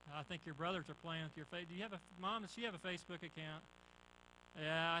 I think your brothers are playing with your face. Do you have a mom? Does she have a Facebook account?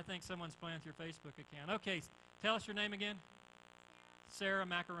 Yeah, I think someone's playing with your Facebook account. Okay, tell us your name again. Sarah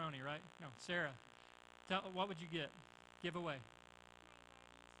Macaroni, right? No, Sarah. What would you get? Give away.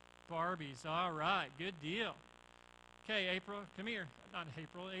 Barbies. All right, good deal. Okay, April, come here. Not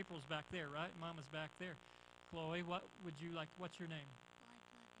April. April's back there, right? Mama's back there. Chloe, what would you like? What's your name?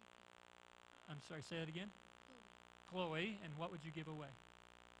 I'm sorry, say it again. Chloe, and what would you give away?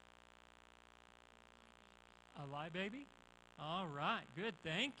 A lie baby? All right, good,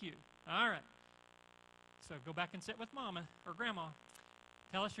 thank you. All right. So go back and sit with Mama or Grandma.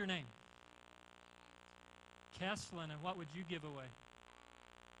 Tell us your name. Kesslin, and what would you give away?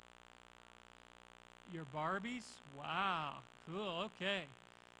 Your Barbies? Wow, cool, okay.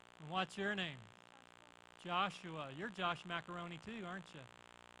 And what's your name? Joshua. You're Josh Macaroni too, aren't you?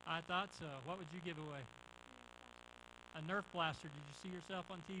 I thought so. What would you give away? A Nerf blaster. Did you see yourself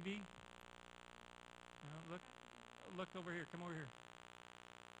on TV? No, look over here. Come over here.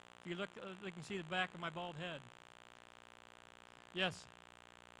 If you look, you can see the back of my bald head. Yes.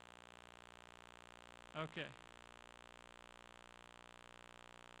 Okay.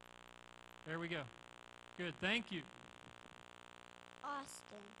 There we go. Good. Thank you.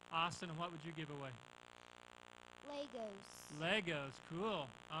 Austin. Austin, and what would you give away? Legos. Legos. Cool.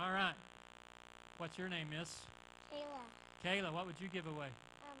 All right. What's your name, miss? Kayla. Kayla, what would you give away?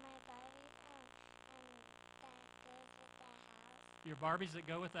 My Barbie that goes with the house. Your Barbies that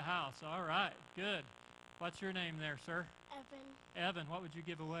go with the house. All right. Good. What's your name there, sir? Evan. Evan, what would you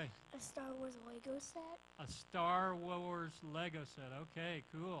give away? A Star Wars Lego set. A Star Wars Lego set. Okay,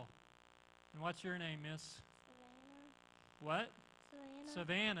 cool. And what's your name, miss? Savannah. What? Savannah.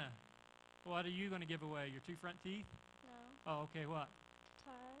 Savannah. What are you going to give away? Your 2 front teeth? No. Oh, okay, what?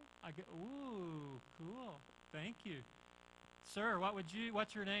 Guitar. Ooh, cool. Thank you. Sir,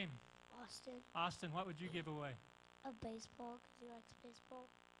 what's your name? Austin. Austin, what would you give away? A baseball, because he likes baseball.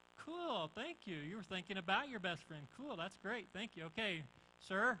 Cool, thank you. You were thinking about your best friend. Cool, that's great. Thank you. Okay,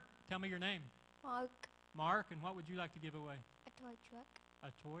 sir, tell me your name. Mark. Mark, and what would you like to give away? A toy truck.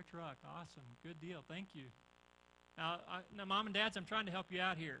 A toy truck. Awesome. Good deal. Thank you. Now, Mom and Dads, I'm trying to help you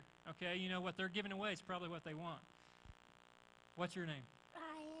out here. Okay, you know what they're giving away is probably what they want. What's your name?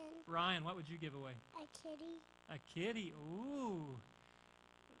 Ryan. Ryan, what would you give away? A kitty. A kitty. Ooh.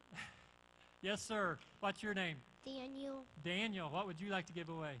 Yes, sir. What's your name? Daniel. Daniel, what would you like to give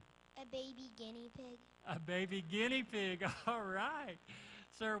away? A baby guinea pig. A baby guinea pig. All right.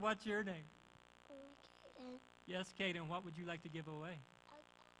 Sir, what's your name? And Yes, Kaden, what would you like to give away? I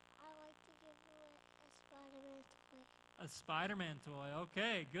like to give away a Spider-Man toy. A Spider-Man toy.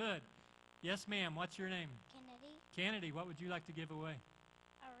 Okay, good. Yes, ma'am. What's your name? Kennedy. Kennedy, what would you like to give away?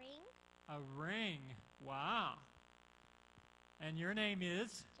 A ring. A ring. Wow. And your name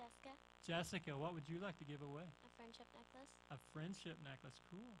is? Jessica. Jessica, what would you like to give away? A friendship necklace. A friendship necklace.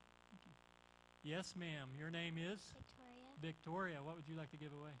 Cool. Thank you. Yes, ma'am. Your name is? Victoria. Victoria, what would you like to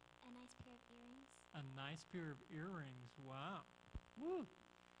give away? A nice pair of earrings. A nice pair of earrings. Wow. Woo.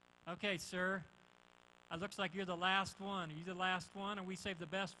 Okay, sir. It looks like you're the last one. Are you the last one, and we save the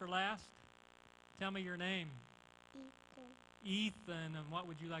best for last? Tell me your name. Ethan. Ethan, and what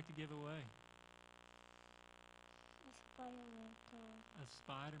would you like to give away? A Spider-Man toy. A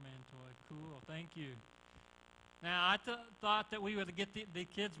Spider-Man toy. Cool. Thank you. Now, I thought that we would get the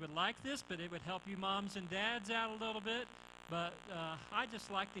kids would like this, but it would help you moms and dads out a little bit. But I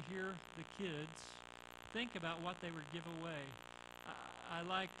just like to hear the kids think about what they would give away. I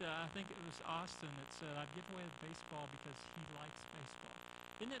liked, I think it was Austin that said, I'd give away the baseball because he likes baseball.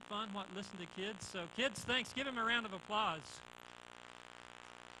 Isn't it fun listen to kids? So kids, thanks. Give them a round of applause.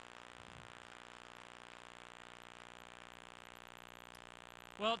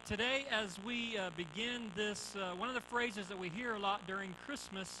 Well, today as we begin this, one of the phrases that we hear a lot during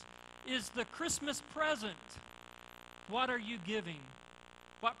Christmas is the Christmas present. What are you giving?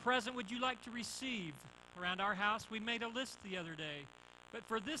 What present would you like to receive? Around our house, we made a list the other day. But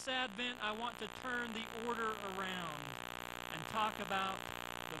for this Advent, I want to turn the order around and talk about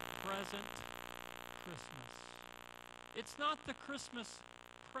the present Christmas. It's not the Christmas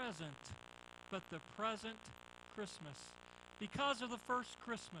present, but the present Christmas. Because of the first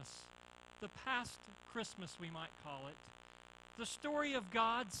Christmas, the past Christmas we might call it, the story of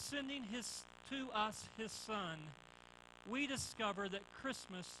God sending to us His Son, we discover that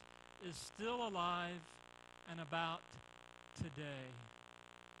Christmas is still alive and about today.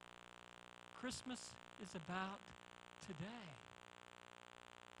 Christmas is about today.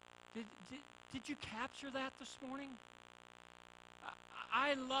 Did you capture that this morning?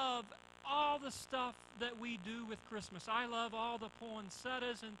 I love all the stuff that we do with Christmas. I love all the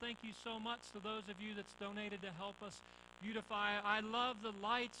poinsettias, and thank you so much to those of you that's donated to help us beautify. I love the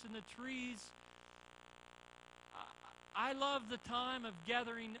lights and the trees. I love the time of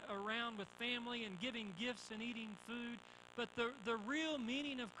gathering around with family and giving gifts and eating food. But the real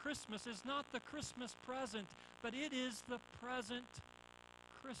meaning of Christmas is not the Christmas present, but it is the present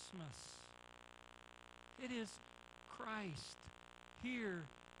Christmas. It is Christ here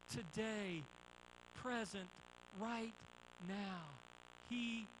today, present, right now.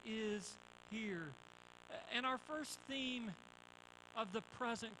 He is here. And our first theme of the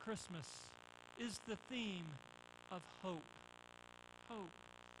present Christmas is the theme of hope. Hope.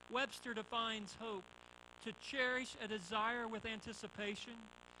 Webster defines hope to cherish a desire with anticipation,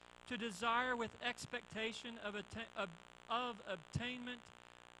 to desire with expectation of obtainment,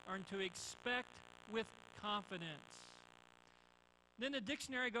 or to expect with confidence. Then the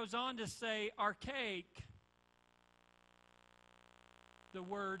dictionary goes on to say archaic, the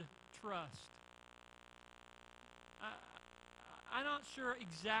word trust. I'm not sure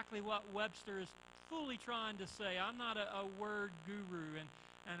exactly what Webster is fully trying to say. I'm not a word guru, and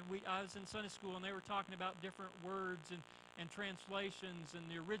I was in Sunday school, and they were talking about different words and translations and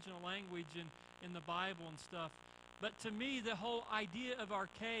the original language in the Bible and stuff. But to me, the whole idea of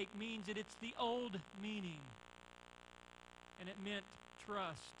archaic means that it's the old meaning, and it meant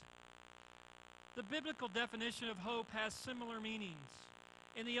trust. The biblical definition of hope has similar meanings.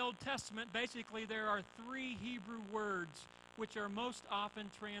 In the Old Testament, basically, there are 3 Hebrew words which are most often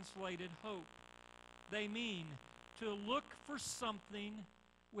translated hope. They mean to look for something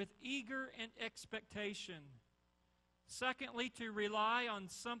with eager expectation. Secondly, to rely on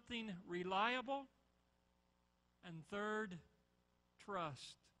something reliable. And third,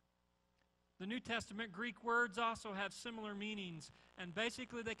 trust. The New Testament Greek words also have similar meanings, and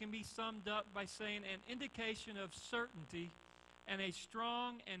basically they can be summed up by saying an indication of certainty and a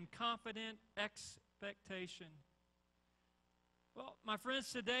strong and confident expectation. Well, my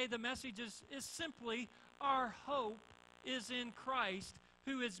friends, today the message is simply our hope is in Christ,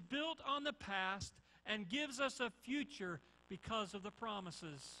 who is built on the past and gives us a future because of the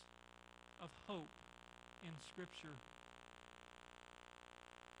promises of hope in Scripture.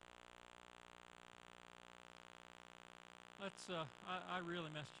 I really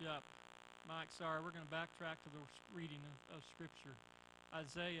messed you up. Mike, sorry, we're going to backtrack to the reading of Scripture.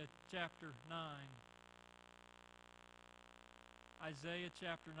 Isaiah chapter 9. Isaiah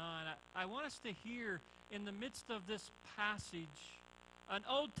chapter 9. I want us to hear in the midst of this passage an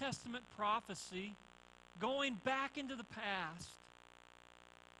Old Testament prophecy going back into the past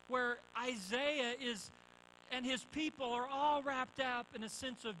where Isaiah and his people are all wrapped up in a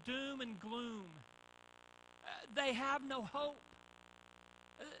sense of doom and gloom. They have no hope.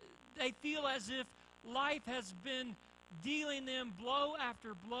 They feel as if life has been dealing them blow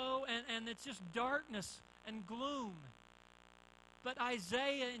after blow, and it's just darkness and gloom. But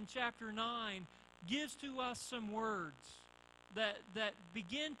Isaiah in chapter 9 gives to us some words. that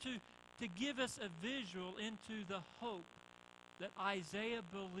begin to give us a visual into the hope that Isaiah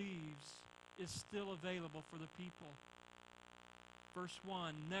believes is still available for the people. Verse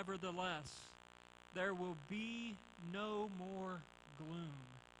 1, nevertheless, there will be no more gloom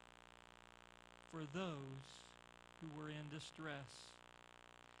for those who were in distress.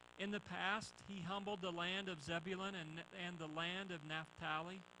 In the past, he humbled the land of Zebulun and the land of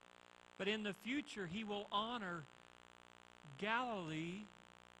Naphtali. But in the future, he will honor Galilee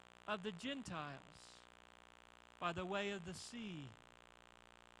of the Gentiles by the way of the sea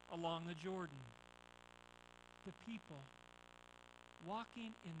along the Jordan. The people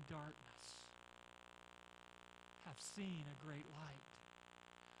walking in darkness have seen a great light.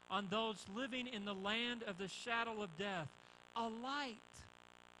 On those living in the land of the shadow of death, a light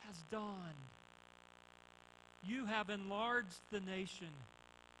has dawned. You have enlarged the nation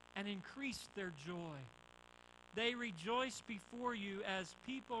and increased their joy. They rejoice before you as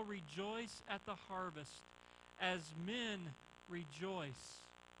people rejoice at the harvest, as men rejoice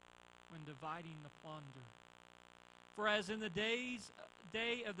when dividing the plunder. For as in the day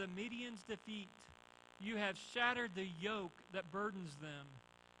of the Midian's defeat, you have shattered the yoke that burdens them,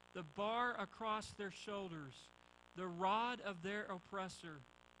 the bar across their shoulders, the rod of their oppressor.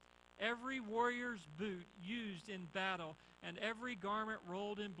 Every warrior's boot used in battle and every garment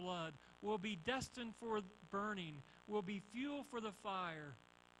rolled in blood will be destined for burning, will be fuel for the fire.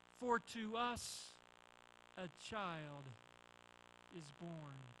 For to us a child is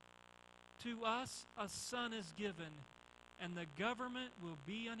born. To us a son is given, and the government will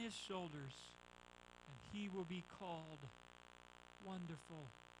be on his shoulders, and he will be called Wonderful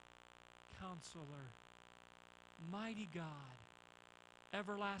Counselor, Mighty God,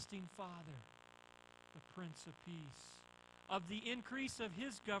 Everlasting Father, the Prince of Peace. Of the increase of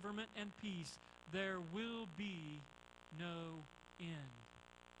his government and peace, there will be no end.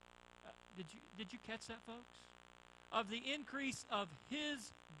 Did you catch that, folks? Of the increase of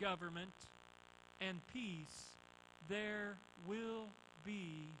his government and peace, there will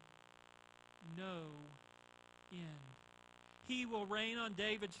be no end. He will reign on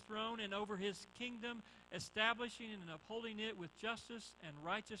David's throne and over his kingdom, establishing and upholding it with justice and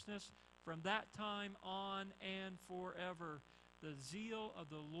righteousness from that time on and forever. The zeal of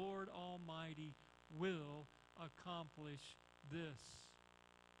the Lord Almighty will accomplish this.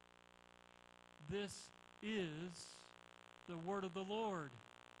 This is the word of the Lord.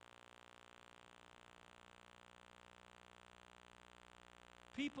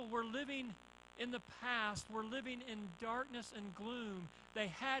 People were living in the past, were living in darkness and gloom. They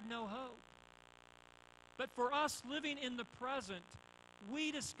had no hope. But for us living in the present,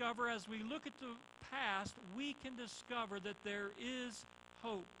 we discover, as we look at the past, we can discover that there is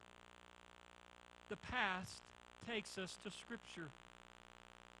hope. The past takes us to Scripture.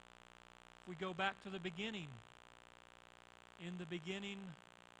 We go back to the beginning. In the beginning,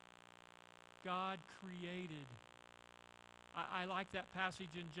 God created. I like that passage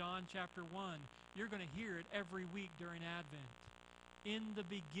in John chapter 1. You're going to hear it every week during Advent. In the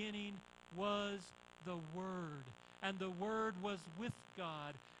beginning was the Word, and the Word was with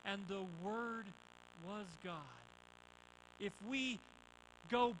God, and the Word was God. If we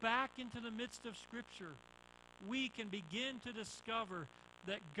go back into the midst of Scripture, we can begin to discover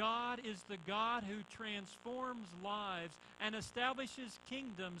that God is the God who transforms lives and establishes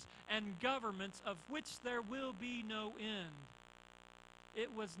kingdoms and governments of which there will be no end. It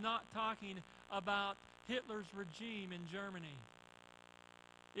was not talking about Hitler's regime in Germany.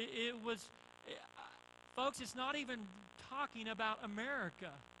 Folks, it's not even talking about America.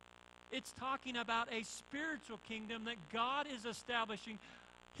 It's talking about a spiritual kingdom that God is establishing,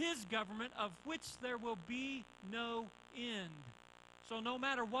 his government of which there will be no end. So no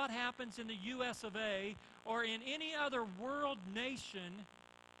matter what happens in the U.S. of A. or in any other world nation,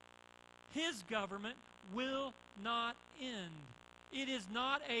 his government will not end. It is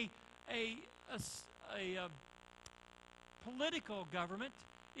not a political government.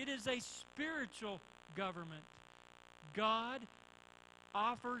 It is a spiritual government. God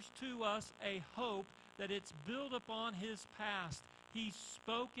offers to us a hope that it's built upon his past. He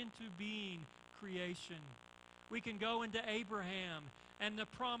spoke into being creation. We can go into Abraham and the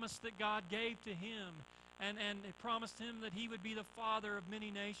promise that God gave to him, and it promised him that he would be the father of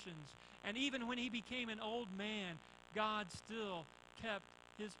many nations. And even when he became an old man, God still kept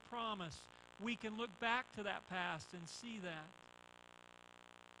his promise. We can look back to that past and see that.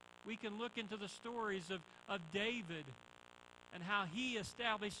 We can look into the stories of David and how he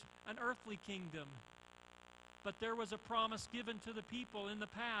established an earthly kingdom. But there was a promise given to the people in the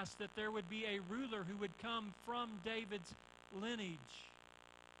past that there would be a ruler who would come from David's lineage.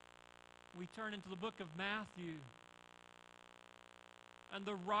 We turn into the book of Matthew, and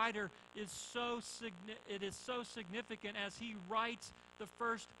the writer is so significant as he writes the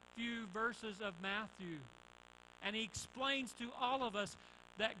first few verses of Matthew. And he explains to all of us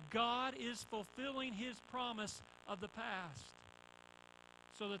that God is fulfilling his promise of the past,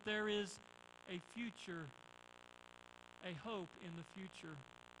 so that there is a future, a hope in the future.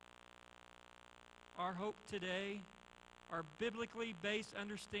 Our hope today, our biblically based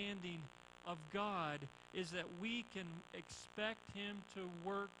understanding of God, is that we can expect him to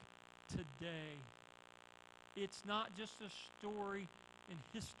work today. It's not just a story in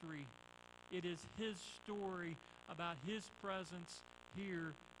history. It is his story about his presence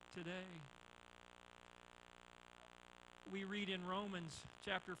here today. We read in Romans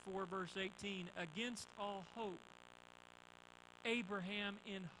chapter 4, verse 18, against all hope, Abraham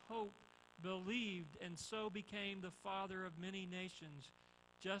in hope believed, and so became the father of many nations,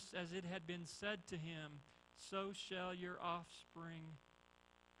 just as it had been said to him, so shall your offspring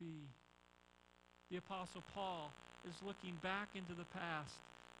be. The Apostle Paul is looking back into the past,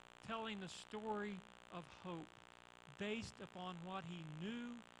 telling the story of hope based upon what he knew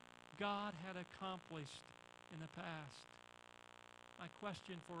God had accomplished in the past. My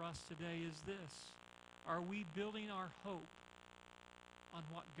question for us today is this: are we building our hope on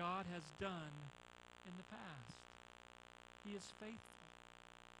what God has done in the past? He is faithful.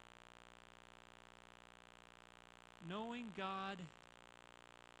 Knowing God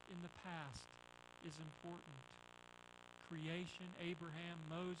in the past is important. Creation, Abraham,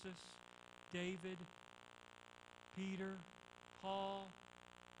 Moses, David, Peter, Paul,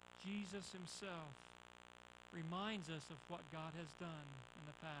 Jesus himself reminds us of what God has done in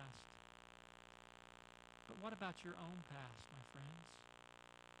the past. But what about your own past, my friends?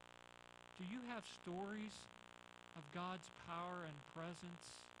 Do you have stories of God's power and presence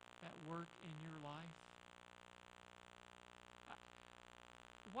at work in your life?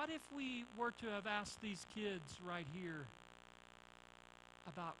 What if we were to have asked these kids right here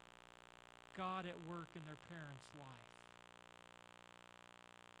about God at work in their parents' life?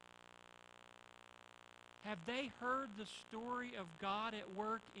 Have they heard the story of God at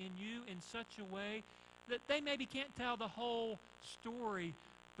work in you in such a way that they maybe can't tell the whole story,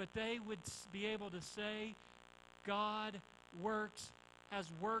 but they would be able to say, God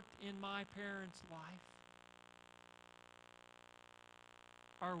has worked in my parents' life?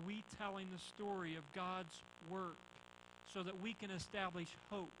 Are we telling the story of God's work so that we can establish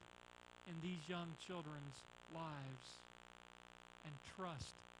hope in these young children's lives and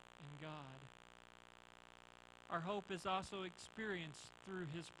trust in God? Our hope is also experienced through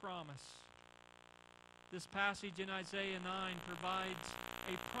his promise. This passage in Isaiah 9 provides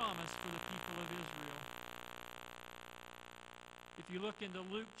a promise for the people of Israel. If you look into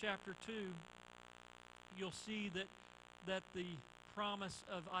Luke chapter 2, you'll see that the promise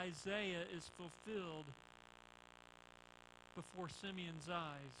of Isaiah is fulfilled before Simeon's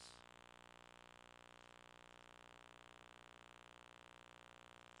eyes.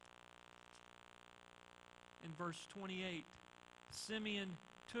 In verse 28, Simeon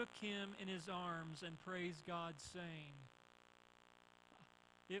took him in his arms and praised God, saying,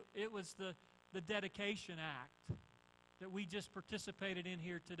 it was the dedication act that we just participated in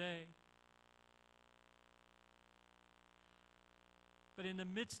here today. But in the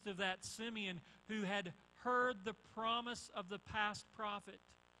midst of that, Simeon, who had heard the promise of the past prophet,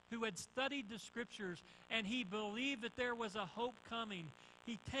 who had studied the scriptures, and he believed that there was a hope coming,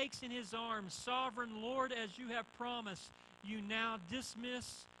 he takes in his arms, Sovereign Lord, as you have promised, you now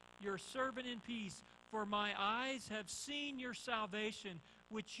dismiss your servant in peace, for my eyes have seen your salvation,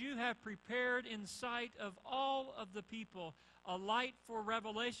 which you have prepared in sight of all of the people, a light for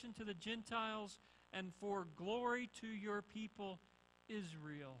revelation to the Gentiles and for glory to your people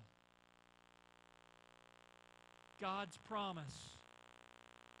Israel. God's promise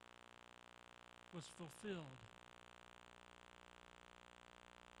was fulfilled.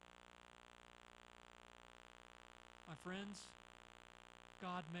 My friends,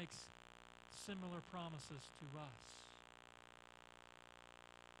 God makes similar promises to us.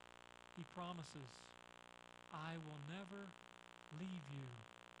 He promises, I will never leave you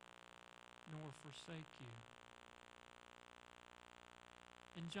nor forsake you.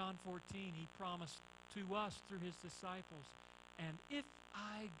 In John 14, he promised to us through his disciples, and if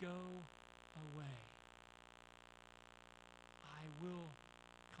I go away, I will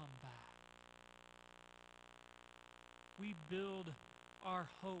come back. We build our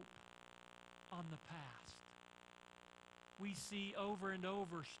hope on the past. We see over and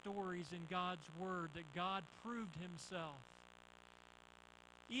over stories in God's Word that God proved himself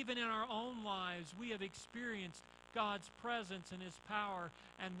Even in our own lives, we have experienced God's presence and His power,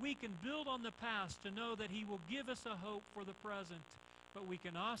 and we can build on the past to know that He will give us a hope for the present, but we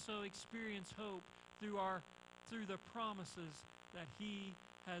can also experience hope through the promises that He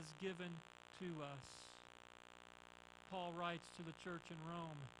has given to us. Paul writes to the church in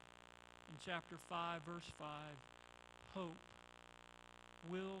Rome in chapter 5, verse 5, hope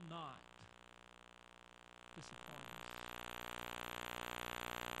will not disappoint us.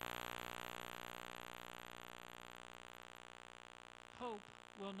 Hope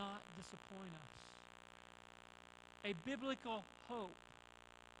will not disappoint us. A biblical hope,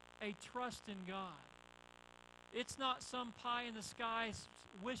 a trust in God. It's not some pie-in-the-sky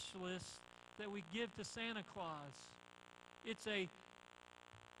wish list that we give to Santa Claus. It's a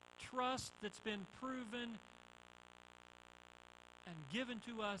trust that's been proven and given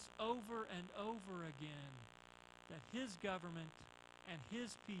to us over and over again, that His government and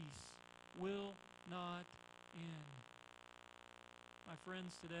His peace will not end. My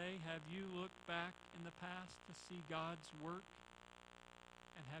friends, today, have you looked back in the past to see God's work?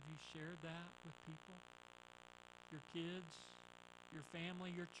 And have you shared that with people? Your kids, your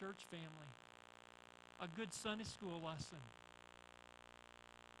family, your church family. A good Sunday school lesson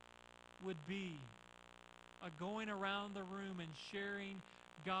would be a going around the room and sharing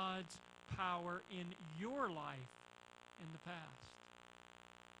God's power in your life in the past.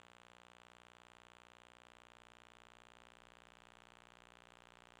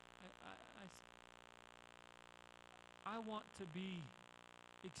 I want to be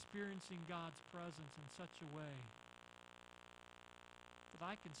experiencing God's presence in such a way that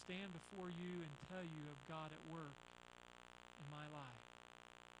I can stand before you and tell you of God at work in my life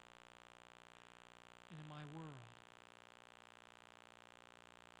and in my world.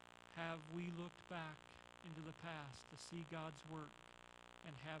 Have we looked back into the past to see God's work,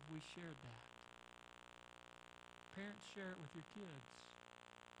 and have we shared that? Parents, share it with your kids.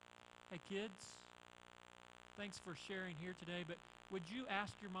 Hey kids, thanks for sharing here today, but would you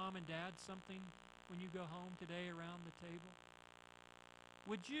ask your mom and dad something when you go home today around the table?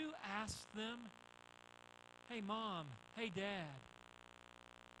 Would you ask them, hey mom, hey dad,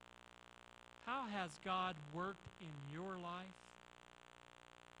 how has God worked in your life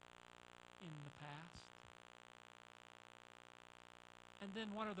in the past? And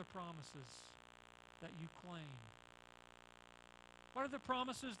then what are the promises that you claim? What are the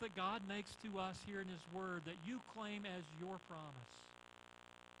promises that God makes to us here in His Word that you claim as your promise?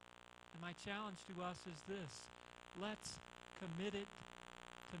 And my challenge to us is this: let's commit it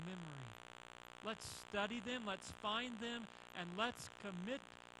to memory. Let's study them, let's find them, and let's commit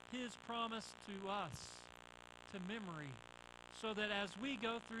His promise to us to memory, so that as we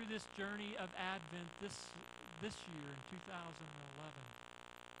go through this journey of Advent this year in 2011,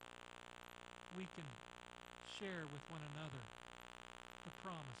 we can share with one another the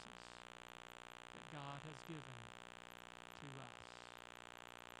promises that God has given to us.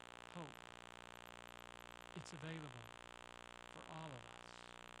 Hope. It's available for all of us.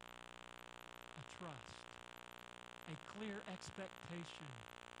 A trust, a clear expectation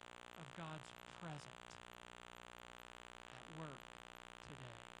of God's presence at work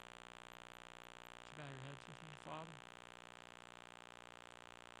today. Would you bow your heads with me, Father?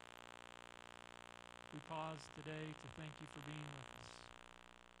 We pause today to thank you for being with us.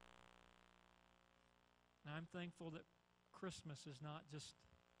 And I'm thankful that Christmas is not just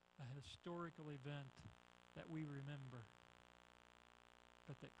a historical event that we remember,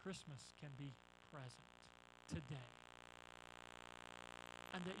 but that Christmas can be present today.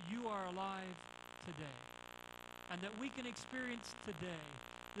 And that you are alive today. And that we can experience today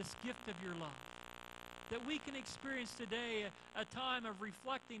this gift of your love. That we can experience today a time of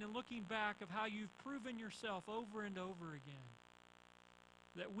reflecting and looking back of how you've proven yourself over and over again.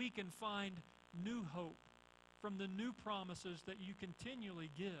 That we can find new hope from the new promises that you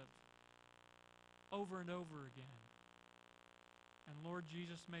continually give over and over again. And Lord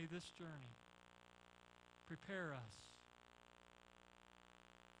Jesus, may this journey prepare us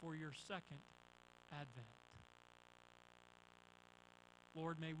for your second advent.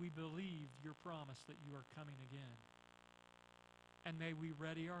 Lord, may we believe your promise that you are coming again. And may we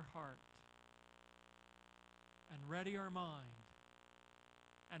ready our heart and ready our mind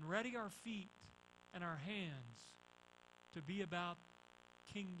and ready our feet and our hands to be about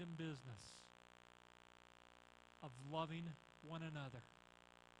kingdom business of loving one another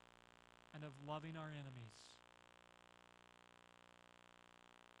and of loving our enemies.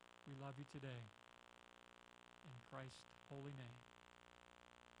 We love you today. In Christ's holy name.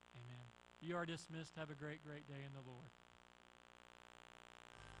 Amen. You are dismissed. Have a great, great day in the Lord.